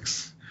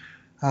 6.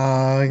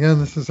 Again,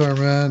 this is our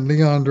man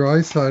Leon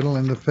Draisaitl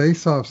in the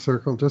face-off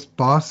circle, just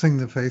bossing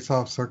the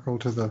face-off circle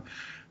to the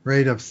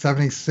rate of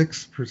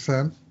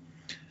 76%.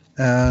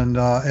 And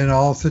in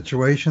all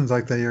situations,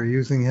 like they are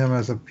using him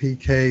as a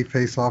PK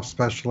face-off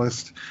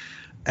specialist.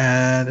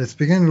 And it's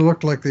beginning to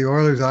look like the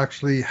Oilers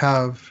actually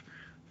have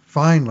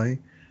finally,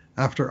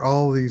 after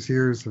all these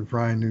years of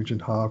Ryan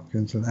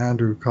Nugent-Hopkins and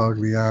Andrew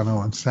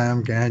Cogliano and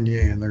Sam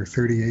Gagner and their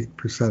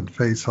 38%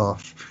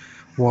 face-off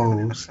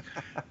woes,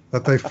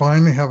 that they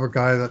finally have a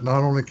guy that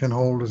not only can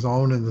hold his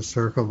own in the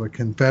circle, but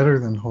can better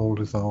than hold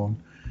his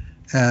own.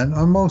 And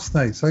on most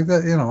nights, like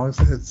that,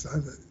 it's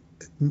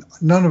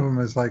none of them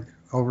is like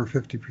over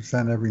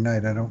 50% every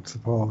night, I don't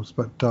suppose.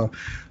 But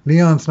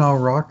Leon's now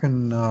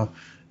rocking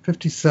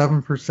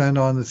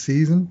 57% on the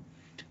season.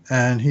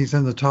 And he's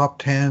in the top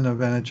 10 of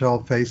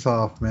NHL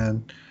face-off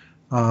men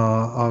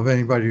of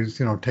anybody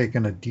who's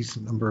taken a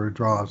decent number of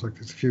draws. Like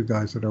there's a few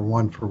guys that are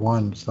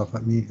 1-for-1 stuff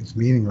that is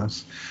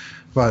meaningless,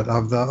 but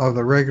of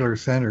the regular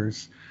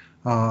centers,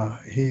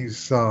 he's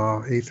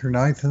 8th or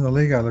 9th in the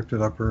league. I looked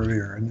it up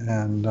earlier,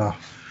 and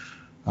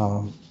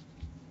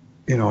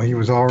he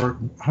was over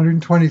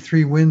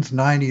 123 wins,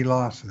 90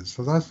 losses.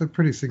 So that's a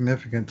pretty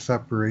significant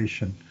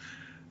separation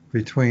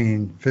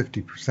between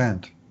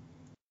 50%.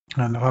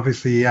 And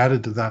obviously he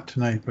added to that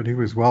tonight, but he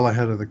was well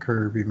ahead of the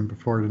curve even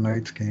before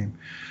tonight's game.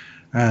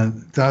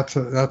 And that's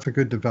a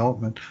good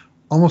development.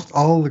 Almost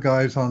all the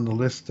guys on the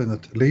list and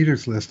the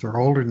leaders list are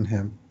older than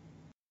him.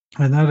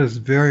 And that is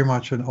very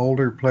much an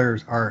older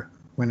player's art,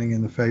 winning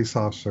in the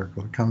face-off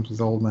circle. It comes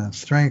with old man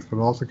strength, but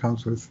also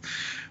comes with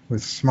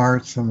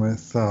smarts and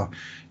with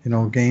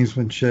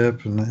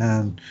gamesmanship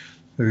and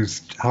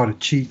there's how to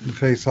cheat in the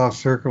face-off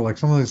circle. Like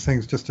some of those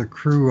things just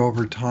accrue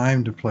over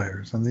time to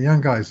players. And the young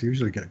guys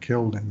usually get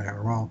killed in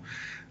there. Well,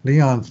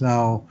 Leon's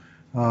now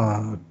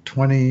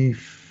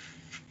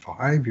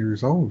 25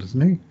 years old,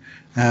 isn't he?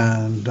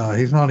 And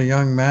he's not a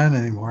young man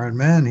anymore. And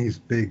man, he's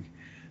big.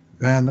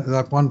 And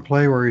that one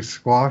play where he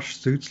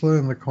squashed Stützle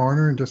in the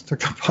corner and just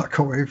took the puck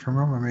away from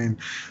him. I mean,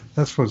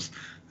 this was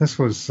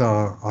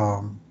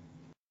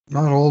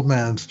not old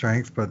man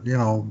strength, but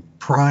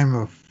prime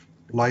of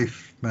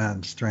life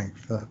man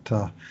strength,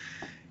 that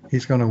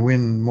he's going to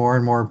win more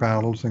and more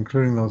battles,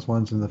 including those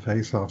ones in the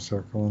face-off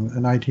circle. And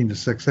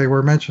 19-6, they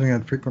were mentioning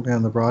it frequently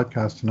on the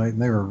broadcast tonight,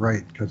 and they were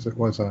right, because it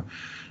was the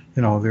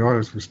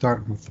Oilers were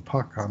starting with the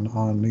puck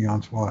on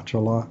Leon's watch a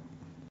lot.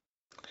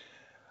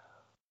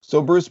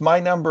 So Bruce, I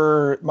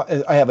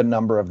have a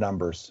number of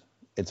numbers.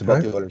 It's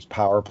about the Oilers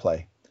power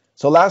play.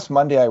 So last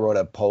Monday I wrote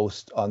a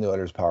post on the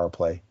Oilers power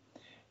play,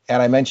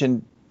 and I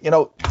mentioned, I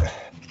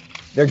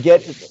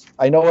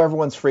know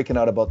everyone's freaking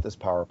out about this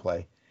power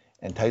play,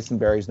 and Tyson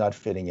Barrie's not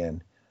fitting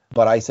in.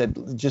 But I said,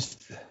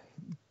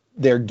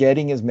 they're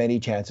getting as many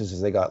chances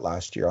as they got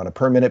last year on a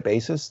per-minute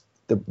basis.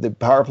 The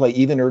power play,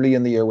 even early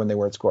in the year when they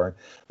weren't scoring,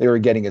 they were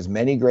getting as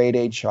many grade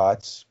A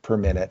shots per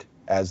minute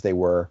as they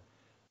were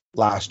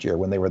last year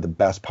when they were the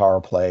best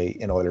power play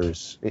in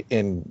Oilers,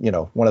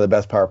 one of the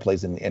best power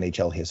plays in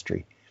NHL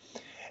history.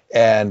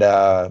 And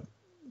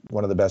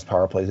one of the best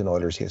power plays in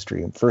Oilers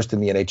history. First in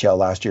the NHL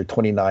last year,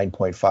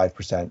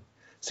 29.5%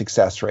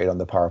 success rate on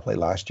the power play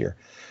last year.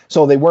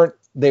 So they were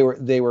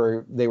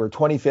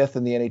 25th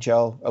in the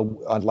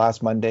NHL on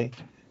last Monday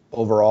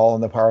overall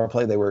in the power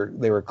play. They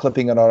were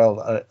clipping it on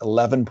an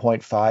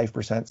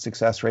 11.5%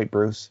 success rate,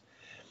 Bruce.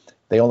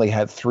 They only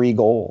had 3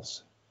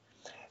 goals.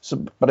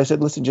 So, but I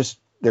said, listen,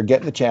 they're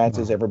getting the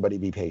chances. Everybody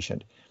be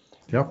patient.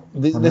 Yep.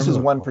 This is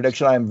one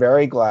prediction I am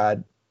very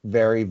glad,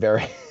 very,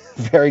 very,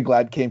 very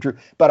glad came true.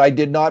 But I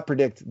did not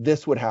predict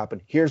this would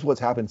happen. Here's what's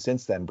happened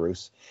since then,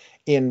 Bruce.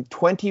 In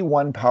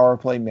 21 power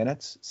play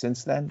minutes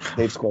since then,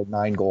 they've scored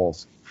 9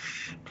 goals.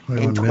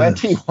 In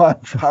 21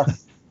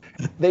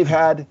 they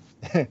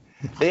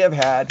have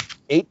had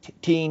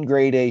 18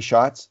 grade A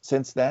shots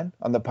since then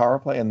on the power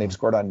play, and they've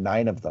scored on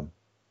 9 of them.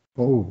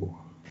 Oh.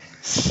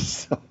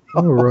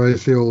 That'll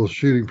rise the old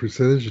shooting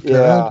percentage.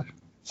 Yeah.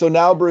 So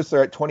now, Bruce,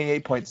 they're at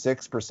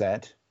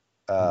 28.6%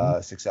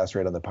 success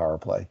rate on the power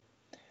play.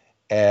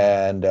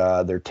 And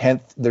they're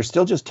 10th. They're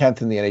still just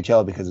 10th in the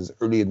NHL because it's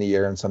early in the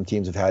year and some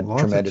teams have had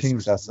tremendous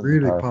success.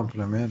 Really pumping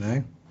them in,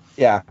 eh?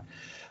 Yeah.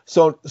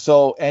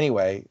 So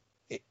anyway,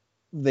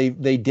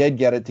 they did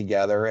get it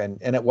together, and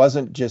it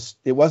wasn't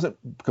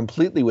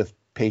completely with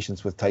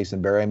patience with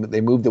Tyson Barrie. I mean,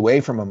 they moved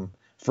away from him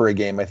for a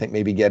game. I think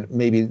maybe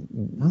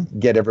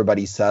get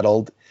everybody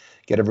settled,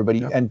 get everybody.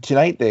 Yeah. And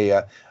tonight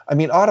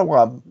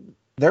Ottawa,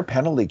 their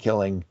penalty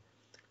killing.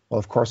 Well,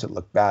 of course it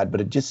looked bad,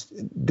 but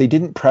they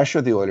didn't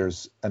pressure the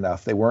Oilers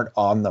enough. They weren't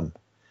on them.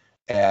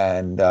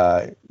 And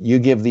you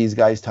give these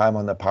guys time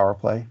on the power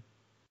play,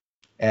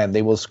 and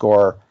they will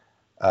score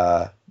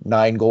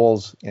 9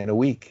 goals in a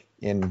week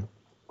in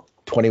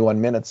 21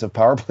 minutes of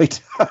power play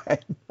time.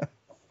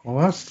 Well,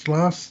 last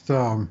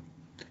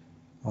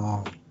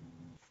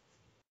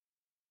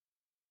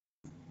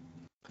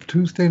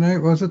Tuesday night,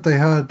 was it? They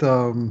had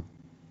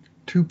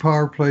 2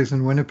 power plays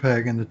in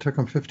Winnipeg, and it took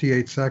them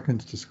 58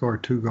 seconds to score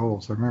 2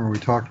 goals. I remember we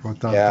talked about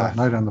that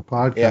night on the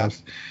podcast. Yeah.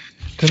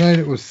 Tonight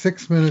it was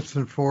 6 minutes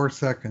and 4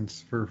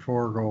 seconds for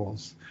 4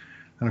 goals.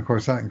 And of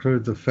course, that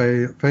included the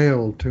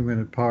failed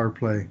 2-minute power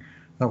play.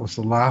 That was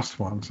the last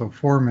one. So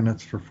 4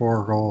 minutes for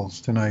 4 goals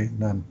tonight,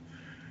 and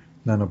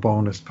then a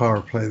bonus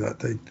power play that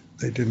they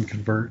didn't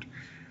convert.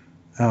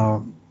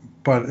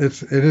 But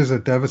it is a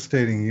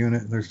devastating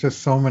unit. There's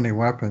just so many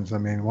weapons. I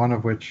mean, one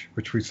of which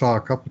we saw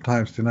a couple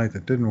times tonight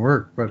that didn't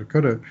work, but it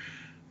could have.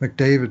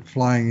 McDavid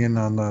flying in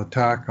on the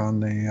attack on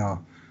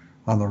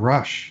the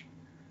rush,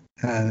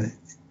 and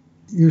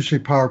usually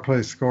power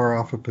plays score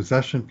off of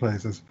possession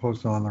plays as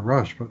opposed to on the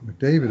rush. But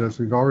McDavid, as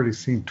we've already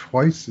seen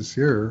twice this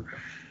year,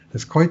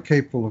 is quite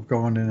capable of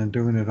going in and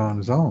doing it on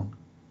his own.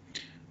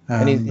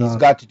 And he's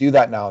got to do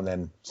that now and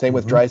then. Same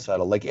with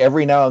Draisaitl. Like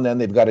every now and then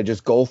they've got to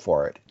just go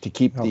for it to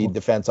keep the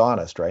defense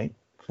honest, right?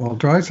 Well,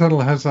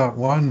 Draisaitl has that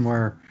one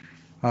where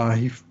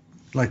he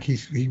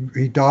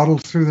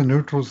dawdles through the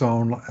neutral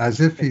zone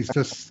as if he's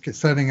just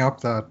setting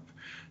up that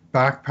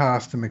back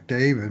pass to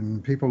McDavid,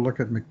 and people look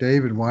at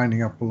McDavid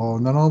winding up below,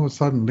 and then all of a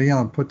sudden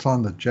Leon puts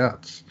on the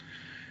Jets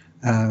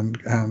and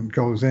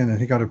goes in, and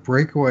he got a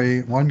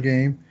breakaway one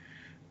game,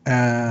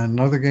 and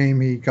another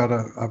game he got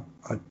a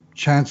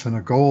chance and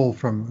a goal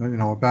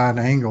from a bad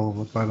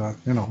angle, but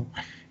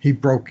he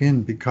broke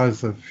in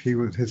because of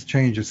his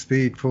change of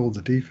speed fooled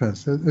the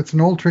defense. It's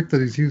an old trick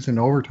that he's used in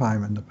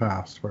overtime in the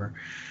past, where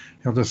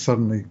he'll just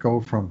suddenly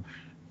go from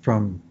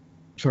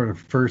sort of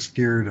first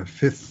gear to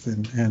fifth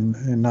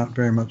in not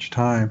very much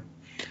time.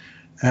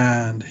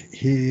 And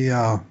he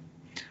there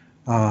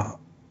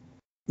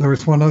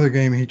was one other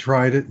game he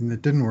tried it and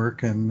it didn't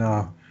work, and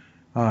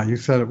you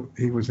said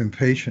he was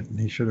impatient and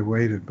he should have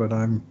waited, but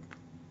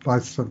I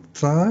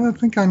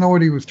think I know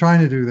what he was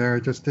trying to do there.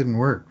 It just didn't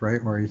work,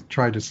 right? Where he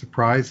tried to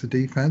surprise the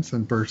defense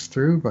and burst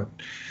through. But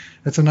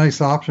it's a nice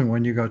option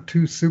when you got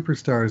 2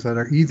 superstars that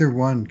are either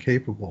one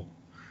capable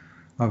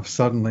of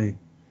suddenly,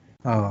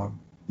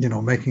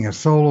 making a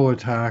solo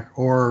attack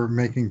or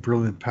making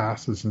brilliant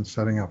passes and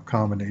setting up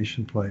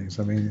combination plays.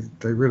 I mean,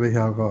 they really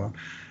have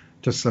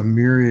just a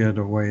myriad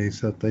of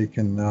ways that they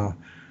can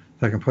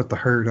put the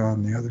hurt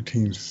on the other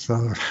team's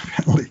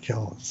penalty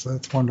kill. So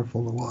it's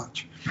wonderful to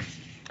watch.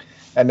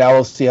 And now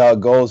we'll see how it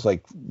goes,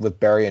 like with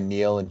Barrie and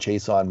Neal and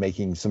Chiasson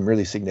making some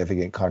really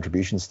significant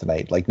contributions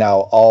tonight. Like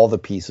now all the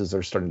pieces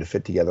are starting to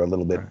fit together a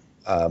little bit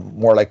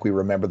more like we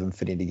remember them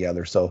fitting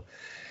together. So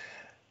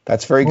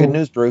that's very good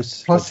news,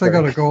 Bruce. Plus they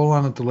got a goal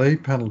on a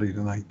delayed penalty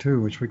tonight too,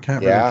 which we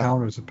can't really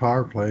count as a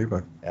power play.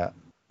 But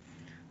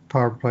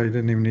power play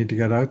didn't even need to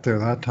get out there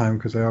that time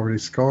because they already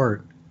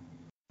scored.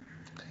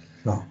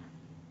 So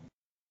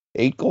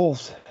 8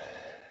 goals.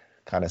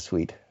 Kind of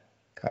sweet.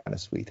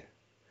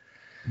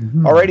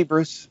 Mm-hmm. Alrighty,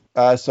 Bruce.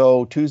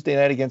 So Tuesday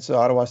night against the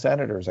Ottawa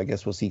Senators, I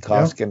guess we'll see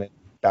Koskinen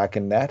back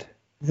in net.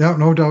 Yeah,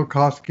 no doubt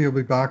Koski will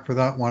be back for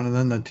that one. And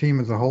then the team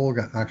as a whole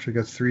actually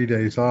gets 3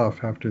 days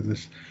off after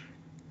this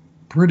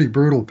pretty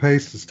brutal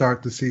pace to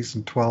start the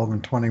season, 12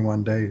 and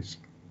 21 days.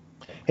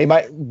 Hey,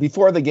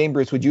 before the game,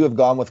 Bruce, would you have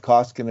gone with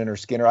Koskinen or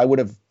Skinner? I would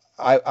have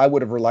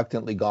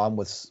reluctantly gone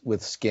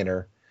with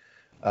Skinner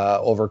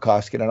over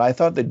Koskinen. I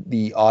thought that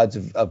the odds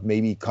of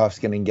maybe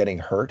Koskinen getting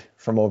hurt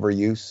from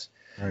overuse.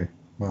 Right.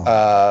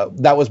 Well,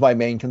 that was my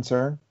main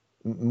concern,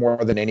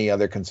 more than any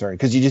other concern,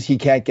 because he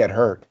can't get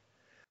hurt,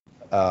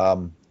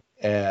 so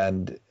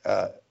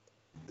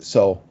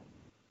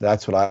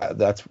that's what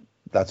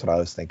I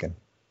was thinking.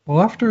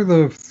 Well, after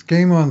the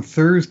game on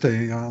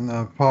Thursday on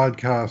the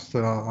podcast,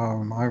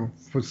 I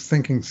was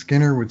thinking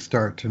Skinner would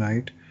start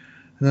tonight,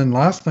 and then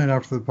last night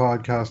after the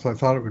podcast, I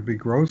thought it would be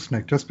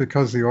Grosenick, just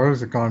because the Oilers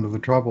had gone to the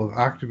trouble of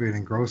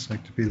activating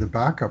Grosenick to be the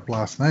backup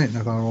last night, and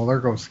I thought, well, there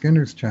goes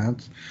Skinner's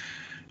chance.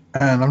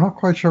 And I'm not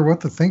quite sure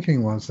what the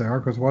thinking was there,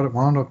 because what it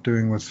wound up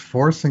doing was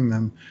forcing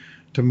them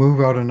to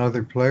move out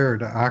another player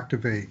to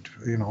activate,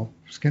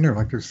 Skinner.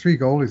 Like there's 3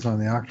 goalies on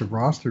the active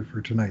roster for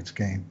tonight's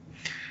game.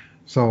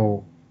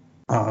 So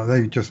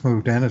they just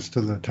moved Ennis to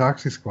the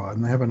taxi squad,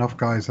 and they have enough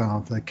guys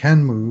on if they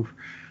can move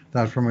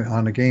that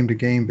on a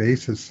game-to-game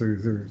basis.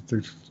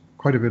 There's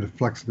quite a bit of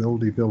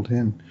flexibility built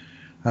in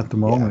at the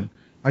moment.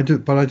 Yeah.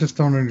 But I just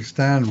don't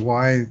understand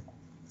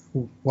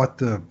what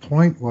the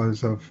point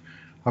was of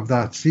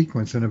that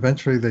sequence, and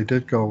eventually they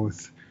did go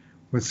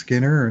with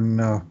Skinner, and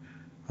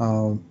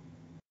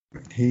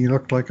he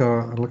looked like a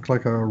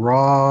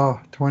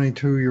raw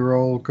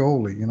 22-year-old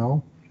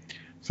goalie,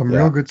 some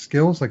real good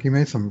skills. Like he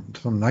made some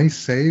nice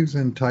saves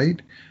in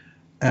tight.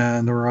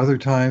 And there were other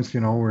times,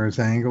 where his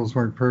angles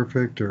weren't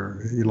perfect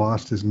or he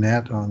lost his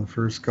net on the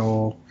first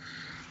goal.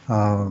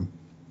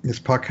 His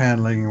puck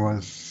handling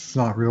was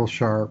not real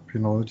sharp,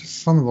 just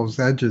some of those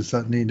edges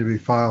that need to be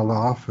filed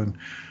off. And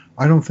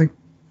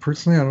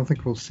personally, I don't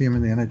think we'll see him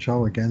in the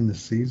NHL again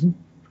this season.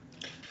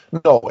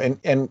 No,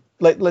 and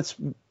let's,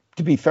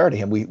 to be fair to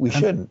him, we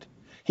shouldn't.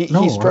 He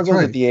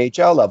struggled at the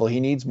AHL level. He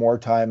needs more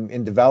time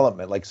in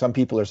development. Like some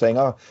people are saying,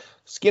 oh,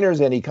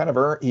 Skinner's in, he kind of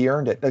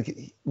earned it.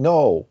 Like,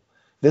 no.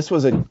 This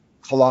was a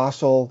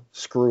colossal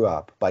screw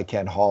up by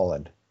Ken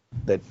Holland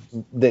that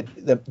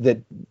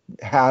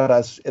had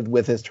us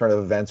with his turn of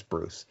events,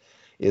 Bruce,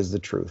 is the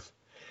truth.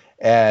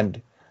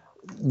 And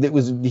this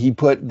was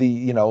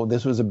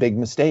a big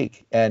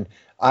mistake. And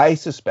I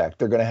suspect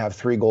they're going to have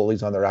 3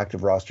 goalies on their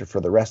active roster for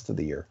the rest of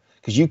the year,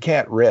 because you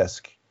can't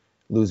risk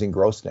losing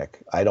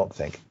Grosnick, I don't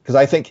think. Because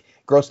I think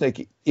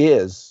Grosnick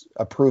is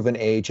a proven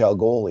AHL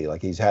goalie.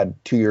 Like, he's had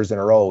 2 years in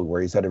a row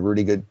where he's had a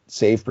really good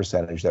save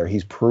percentage there.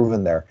 He's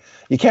proven there.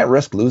 You can't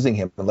risk losing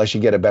him unless you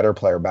get a better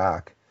player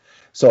back.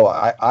 So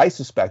I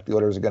suspect the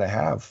Oilers are going to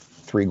have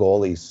 3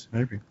 goalies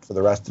for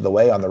the rest of the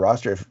way on the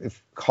roster.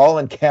 If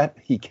Colin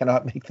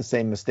cannot make the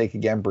same mistake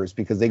again, Bruce,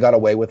 because they got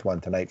away with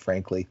one tonight,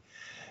 frankly.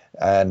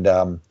 And,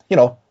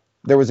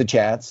 there was a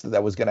chance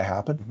that was going to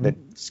happen, that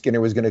Skinner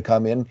was going to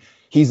come in.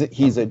 He's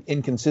an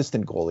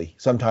inconsistent goalie.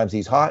 Sometimes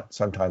he's hot,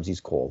 sometimes he's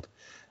cold.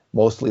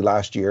 Mostly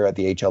last year at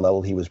the HL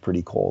level, he was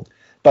pretty cold.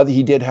 But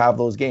he did have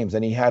those games,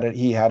 and he had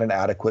an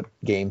adequate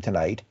game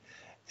tonight.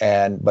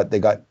 But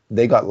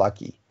they got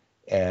lucky,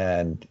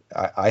 and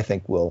I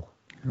think we'll.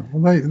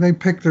 Well, they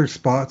picked their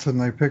spots, and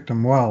they picked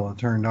them well. It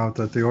turned out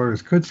that the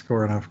Oilers could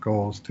score enough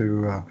goals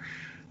to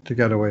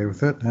get away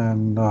with it,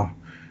 and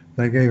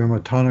they gave him a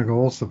ton of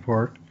goal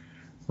support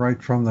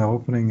right from the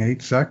opening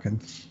 8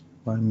 seconds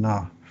when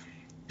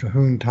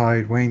Cahoon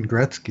tied Wayne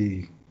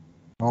Gretzky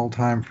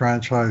all-time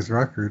franchise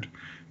record,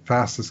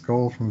 fastest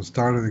goal from the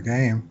start of the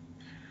game.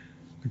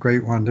 The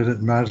great one did it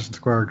in Madison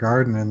Square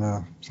Garden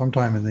in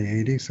sometime in the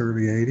 80s,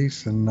 early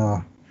 80s, and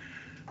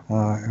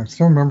I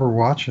still remember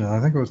watching it.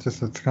 I think it was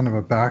just kind of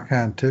a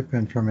backhand tip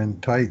in from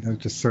in tight. It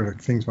just sort of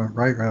things went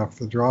right off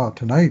the draw.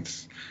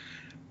 Tonight's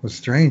was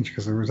strange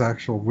because there was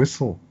actual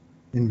whistle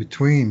in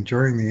between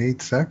during the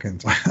 8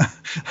 seconds.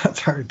 That's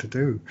hard to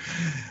do,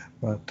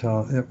 but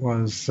it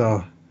was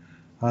a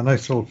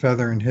nice little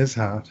feather in his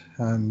hat.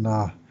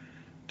 And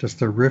just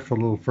to riff a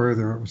little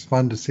further, it was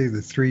fun to see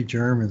the 3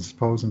 Germans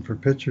posing for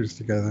pictures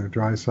together: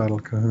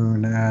 Draisaitl,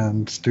 Cahoon,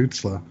 and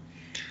Stützle.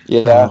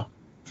 Yeah,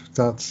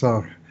 that's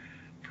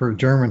for a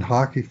German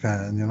hockey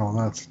fan,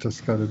 that's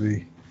just got to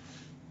be,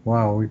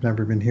 wow, we've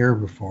never been here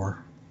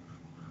before.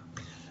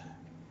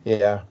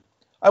 Yeah,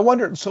 I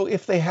wonder. So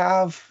if they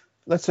have,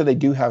 let's say they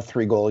do have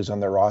 3 goalies on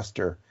their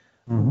roster,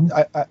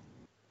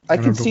 I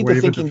can see the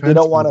thinking they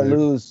don't want to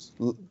lose.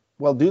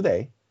 Well, do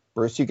they,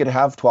 Bruce? You could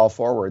have 12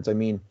 forwards. I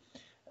mean,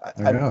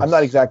 I'm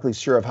not exactly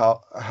sure of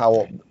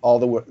how all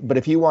the, but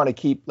if you want to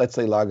keep, let's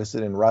say,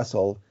 Lagesson and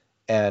Russell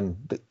and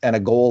a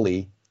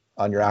goalie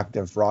on your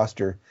active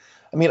roster,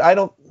 I mean,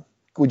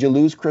 would you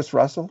lose Chris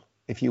Russell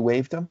if you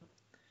waived him?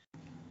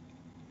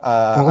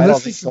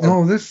 This is a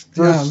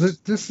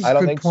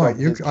good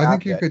point. So. I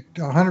think you could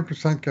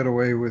 100% get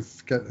away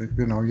with,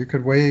 you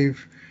could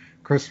waive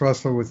Chris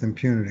Russell with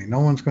impunity. No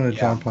one's going to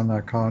jump on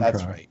that contract.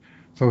 That's right.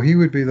 So he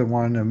would be the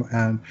one,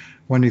 and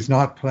when he's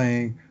not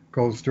playing,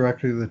 goes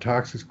directly to the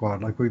taxi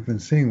squad, like we've been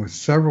seeing with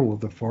several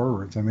of the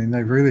forwards. I mean,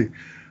 they really,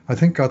 I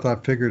think, got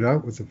that figured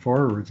out with the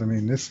forwards. I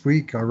mean, this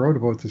week, I wrote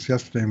about this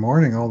yesterday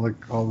morning, all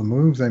the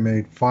moves they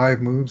made,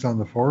 5 moves on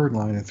the forward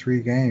line in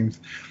 3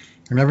 games.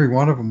 And every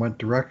one of them went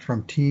direct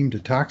from team to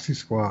taxi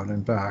squad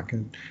and back.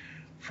 And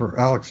for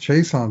Alex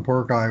Chiasson,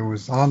 poor guy,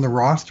 was on the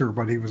roster,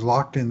 but he was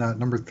locked in that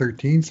number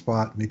 13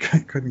 spot, and he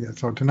couldn't get.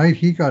 So tonight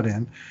he got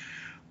in.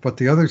 But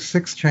the other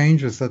 6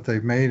 changes that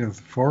they've made of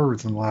the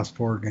forwards in the last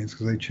 4 games,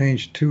 because they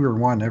changed 2 or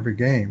 1 every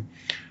game,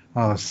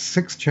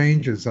 6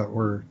 changes that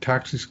were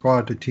taxi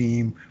squad to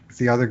team with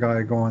the other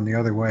guy going the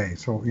other way.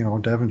 So,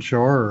 Devon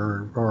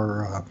Shore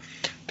or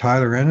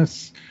Tyler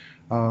Ennis,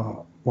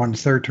 when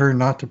it's their turn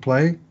not to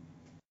play,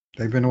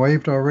 they've been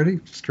waived already.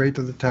 Straight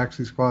to the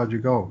taxi squad you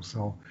go.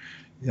 So,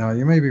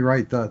 you may be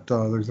right that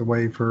there's a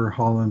way for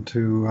Holland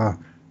to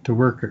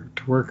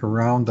work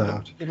around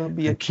that. It'll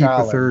be a keep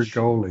challenge. a third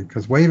goalie,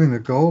 because waiving the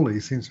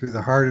goalie seems to be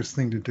the hardest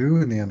thing to do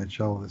in the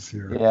NHL this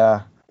year.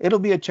 Yeah, it'll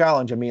be a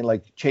challenge. I mean,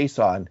 like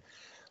Chiasson,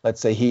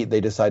 let's say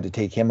they decide to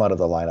take him out of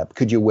the lineup.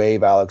 Could you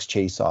waive Alex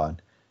Chiasson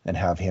and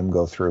have him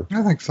go through?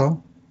 I think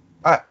so.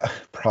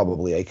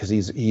 Probably, because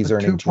he's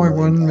earning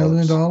 $2.1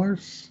 million.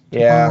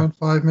 Yeah,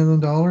 $2.15 million.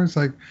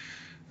 Like,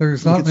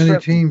 there's not many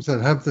teams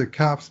that have the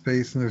cap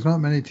space, and there's not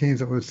many teams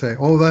that would say,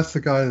 "Oh, that's the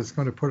guy that's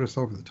going to put us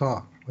over the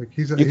top." Like,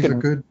 he's a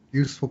good,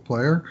 useful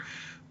player,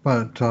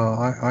 but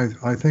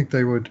I think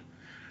they would,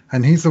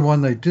 and he's the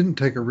one they didn't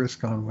take a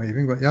risk on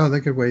waiving. But yeah, they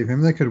could waive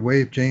him. They could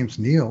waive James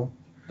Neal.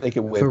 They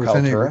could waive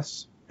Kyle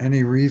Turris.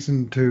 Any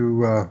reason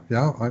to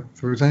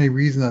if there was any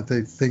reason that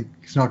they think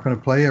he's not going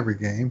to play every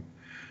game,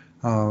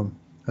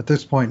 At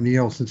this point,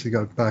 Neil, since he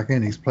got back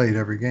in, he's played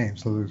every game,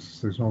 so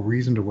there's no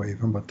reason to waive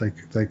him. But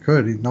they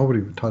could. Nobody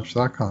would touch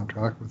that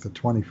contract with a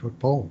 20-foot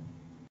pole.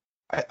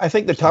 I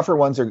think the tougher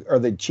ones are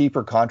the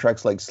cheaper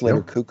contracts like Slater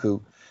Yep. Cuckoo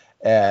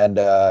and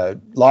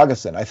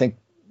Lagesson. I think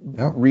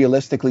Yep.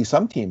 realistically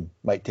some team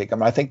might take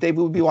them. I think they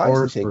would be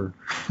wise to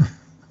take.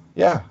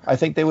 Yeah, I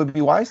think they would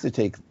be wise to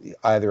take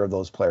either of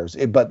those players.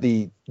 But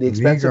the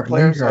expensive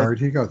players, Nygaard,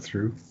 he got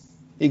through.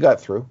 He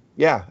got through.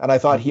 Yeah, and I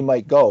thought he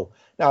might go.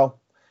 Now,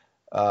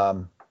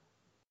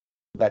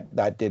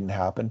 that didn't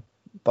happen.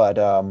 But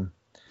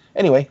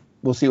anyway,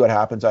 we'll see what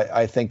happens.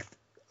 I think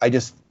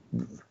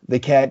they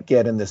can't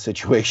get in this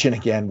situation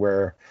again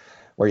where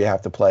you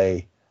have to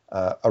play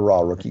a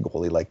raw rookie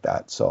goalie like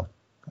that. So,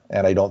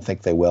 and I don't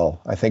think they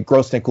will. I think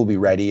Grosnick will be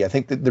ready. I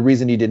think that the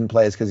reason he didn't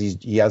play is because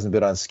he hasn't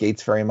been on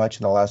skates very much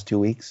in the last 2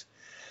 weeks.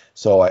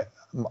 So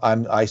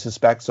I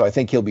suspect. So I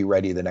think he'll be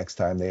ready the next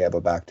time they have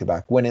a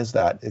back-to-back. When is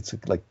that? It's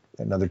like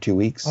another 2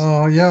 weeks.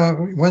 Yeah,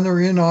 when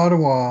they're in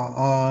Ottawa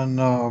on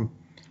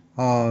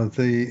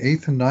the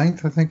 8th and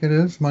 9th, I think it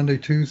is, Monday,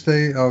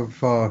 Tuesday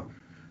of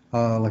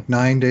like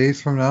 9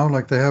 days from now.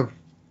 Like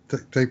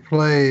they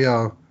play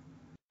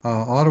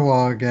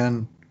Ottawa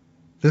again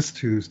this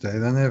Tuesday.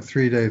 Then they have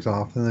 3 days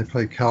off. Then they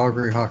play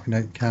Calgary Hockey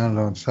Night in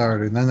Canada on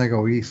Saturday. And then they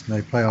go east and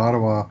they play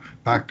Ottawa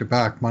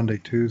back-to-back Monday,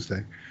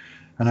 Tuesday.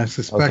 And I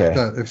suspect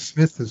that if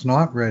Smith is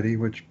not ready,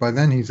 which by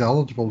then he's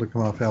eligible to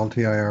come off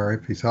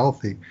LTIR if he's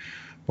healthy,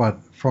 but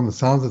from the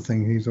sounds of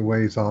things, he's a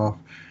ways off.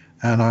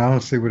 And I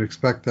honestly would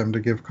expect them to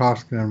give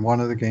Koskinen one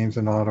of the games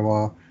in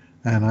Ottawa,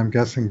 and I'm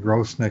guessing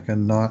Grosnick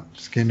and not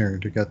Skinner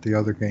to get the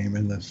other game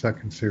in the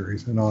second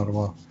series in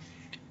Ottawa,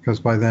 because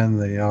by then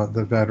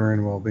the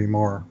veteran will be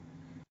more,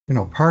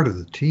 part of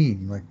the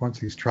team. Like once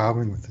he's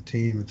traveling with the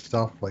team and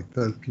stuff, like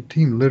the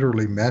team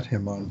literally met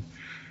him on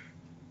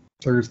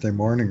Thursday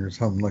morning or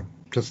something, like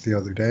just the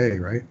other day,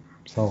 right?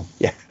 So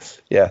yes.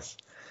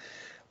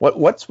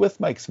 What's with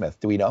Mike Smith?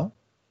 Do we know?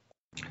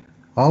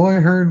 All I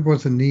heard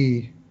was a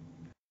knee.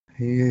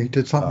 He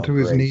did something to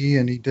his knee,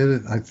 and he did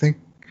it, I think,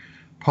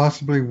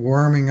 possibly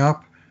warming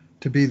up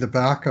to be the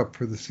backup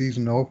for the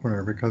season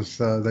opener, because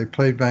they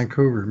played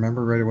Vancouver,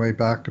 remember, right away,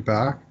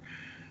 back-to-back.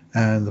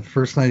 And the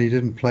first night he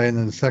didn't play, and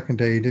then the second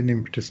day he didn't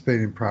even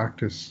participate in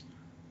practice,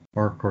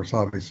 or, of course,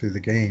 obviously the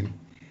game.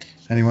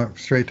 And he went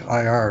straight to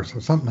IR. So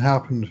something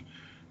happened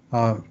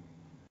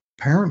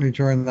apparently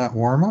during that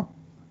warm-up,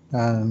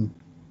 and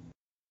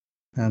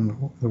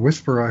the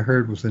whisper I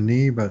heard was a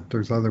knee, but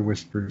there's other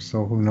whispers,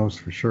 so who knows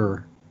for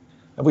sure.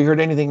 Have we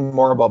heard anything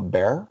more about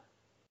Bear?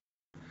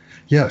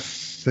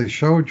 Yes, they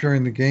showed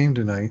during the game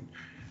tonight,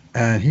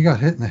 and he got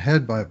hit in the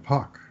head by a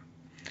puck.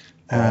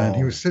 And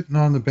he was sitting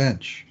on the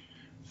bench.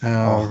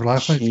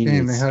 Last night's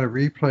game, they had a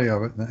replay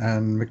of it,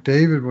 and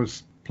McDavid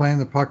was playing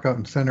the puck out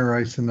in center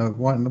ice, and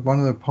one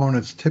of the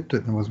opponents tipped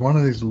it, and it was one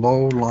of these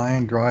low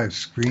line drive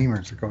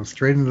screamers that goes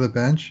straight into the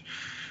bench,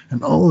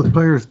 and all the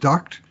players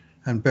ducked,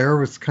 and Bear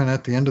was kind of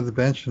at the end of the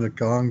bench, and it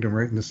gonged him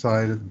right in the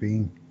side of the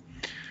beam.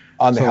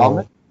 On the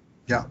helmet?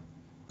 Yeah,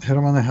 hit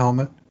him on the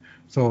helmet.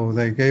 So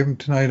they gave him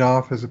tonight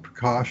off as a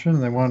precaution.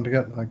 They wanted to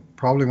get,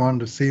 probably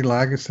wanted to see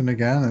Lagesson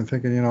again, and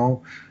thinking,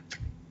 it's a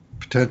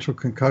potential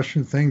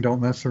concussion thing.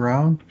 Don't mess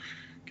around.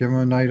 Give him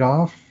a night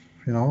off.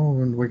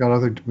 And we got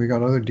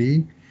other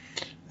D,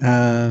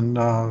 and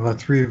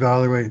let's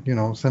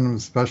reevaluate. Send him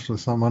to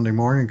specialists on Monday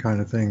morning,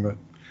 kind of thing. But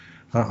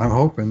I'm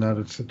hoping that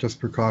it's just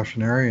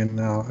precautionary, and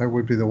it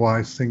would be the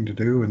wise thing to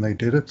do, and they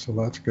did it, so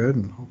that's good,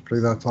 and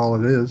hopefully that's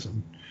all it is,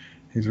 and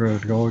he's ready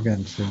to go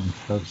again soon.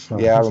 He's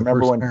the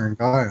first pairing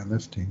guy on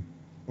this team.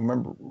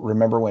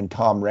 Remember when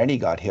Tom Rennie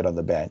got hit on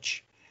the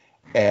bench,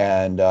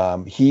 and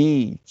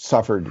he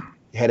suffered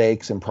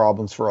headaches and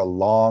problems for a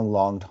long,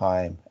 long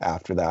time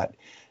after that.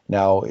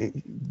 Now,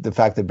 the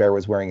fact that Bear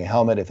was wearing a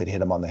helmet, if it hit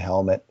him on the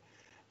helmet,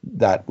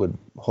 that would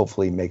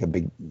hopefully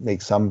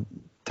make some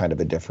kind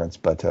of a difference.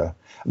 But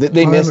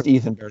they missed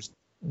Ethan Bear's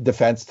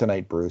defense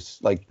tonight, Bruce.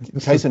 Like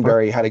Tyson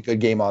Barrie had a good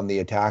game on the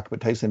attack,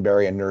 but Tyson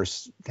Barrie and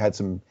Nurse had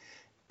some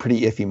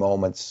pretty iffy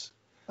moments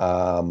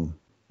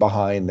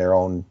behind their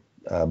own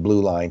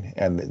blue line.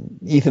 And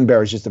Ethan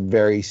Bear is just a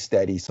very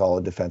steady,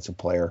 solid defensive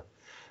player.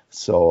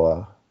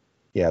 So,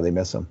 they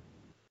miss him.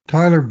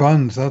 Tyler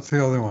Bunds, that's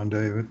the other one,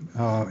 David.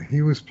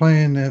 He was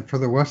playing for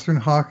the Western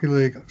Hockey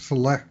League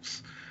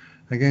Selects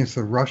against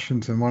the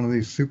Russians in one of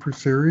these super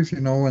series.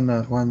 When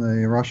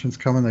the Russians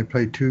come and they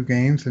play 2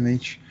 games in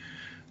each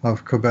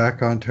of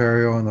Quebec,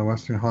 Ontario, and the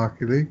Western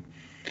Hockey League.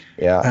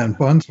 Yeah. And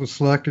Bunds was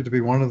selected to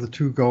be one of the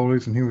 2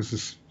 goalies, and he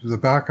was the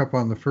backup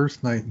on the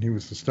first night, and he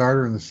was the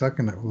starter in the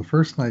second night. Well, the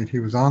first night he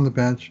was on the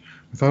bench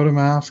without a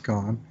mask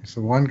on. He's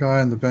the one guy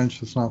on the bench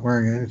that's not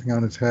wearing anything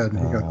on his head, and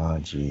he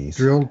got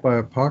drilled by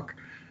a puck.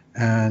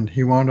 And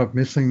he wound up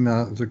missing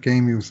the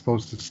game he was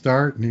supposed to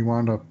start, and he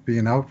wound up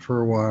being out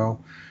for a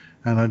while.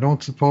 And I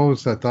don't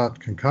suppose that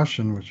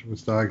concussion, which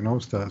was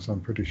diagnosed as,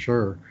 I'm pretty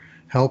sure,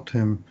 helped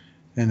him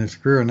in his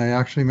career. And they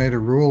actually made a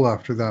rule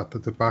after that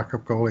the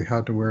backup goalie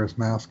had to wear his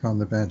mask on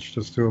the bench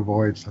just to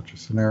avoid such a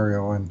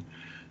scenario. And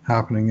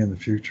happening in the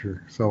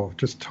future. So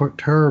just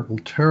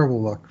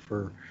terrible luck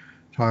for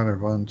Tyler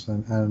Bunce,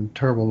 and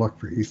terrible luck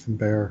for Ethan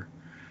Bear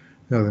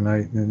the other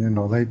night.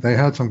 And they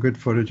had some good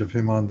footage of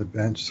him on the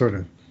bench, sort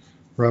of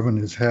rubbing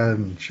his head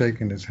and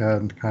shaking his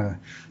head, and kind of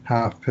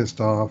half pissed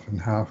off and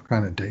half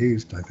kind of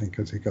dazed, I think,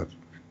 because he got,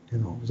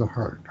 it was a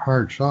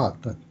hard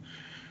shot that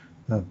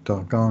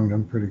gonged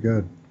him pretty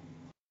good.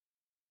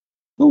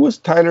 Who was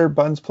Tyler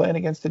Bunce playing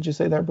against? Did you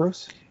say that,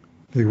 Bruce?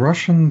 The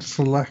Russian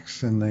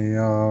selects in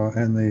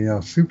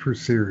the Super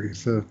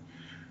Series, the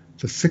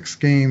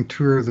 6-game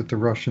tour that the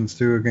Russians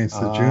do against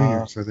the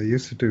juniors, that they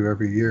used to do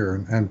every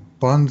year. And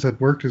Bunce had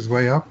worked his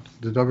way up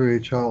the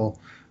WHL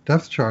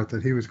depth chart,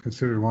 that he was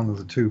considered one of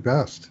the 2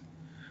 best,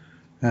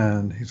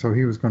 and so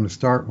he was going to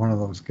start one of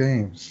those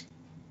games,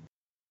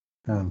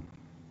 and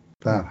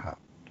that happened.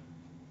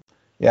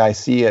 Yeah, I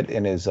see it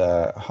in his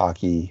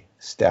hockey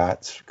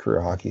stats,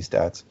 career hockey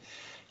stats.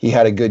 He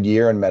had a good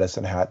year in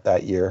Medicine Hat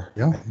that year.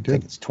 Yeah, he did. I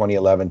think it's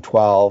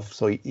 2011-12.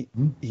 So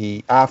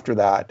he after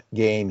that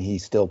game, he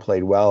still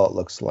played well, it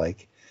looks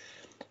like.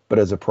 But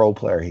as a pro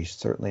player, he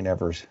certainly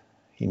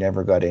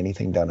never got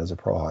anything done as a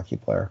pro hockey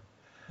player.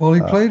 Well,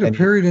 he played a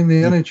period in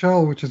the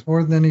NHL, which is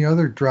more than any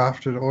other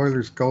drafted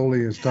Oilers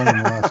goalie has done in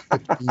the last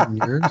 15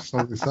 years.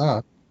 So there's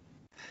that.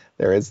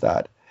 There is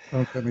that.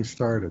 Don't get me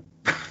started.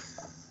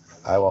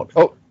 I won't.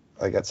 Oh,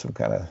 I got some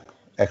kind of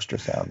extra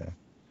sound there.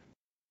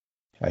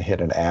 I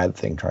hit an ad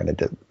thing trying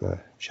to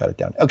shut it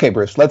down. Okay,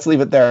 Bruce, let's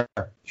leave it there.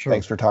 Sure.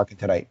 Thanks for talking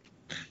tonight.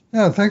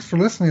 Yeah, thanks for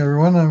listening,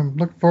 everyone. I'm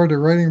looking forward to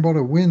writing about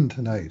a win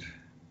tonight.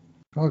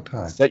 Dog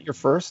time. Is that your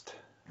first?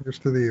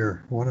 First of the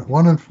year.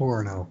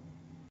 1-4 now.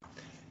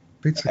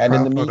 Beats the crap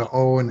out of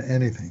Owen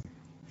anything.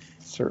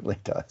 Certainly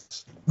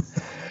does.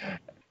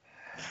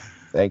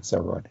 Thanks,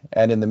 everyone.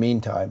 And in the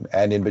meantime,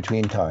 and in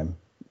between time,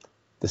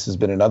 this has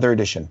been another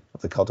edition of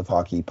the Cult of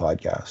Hockey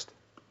podcast.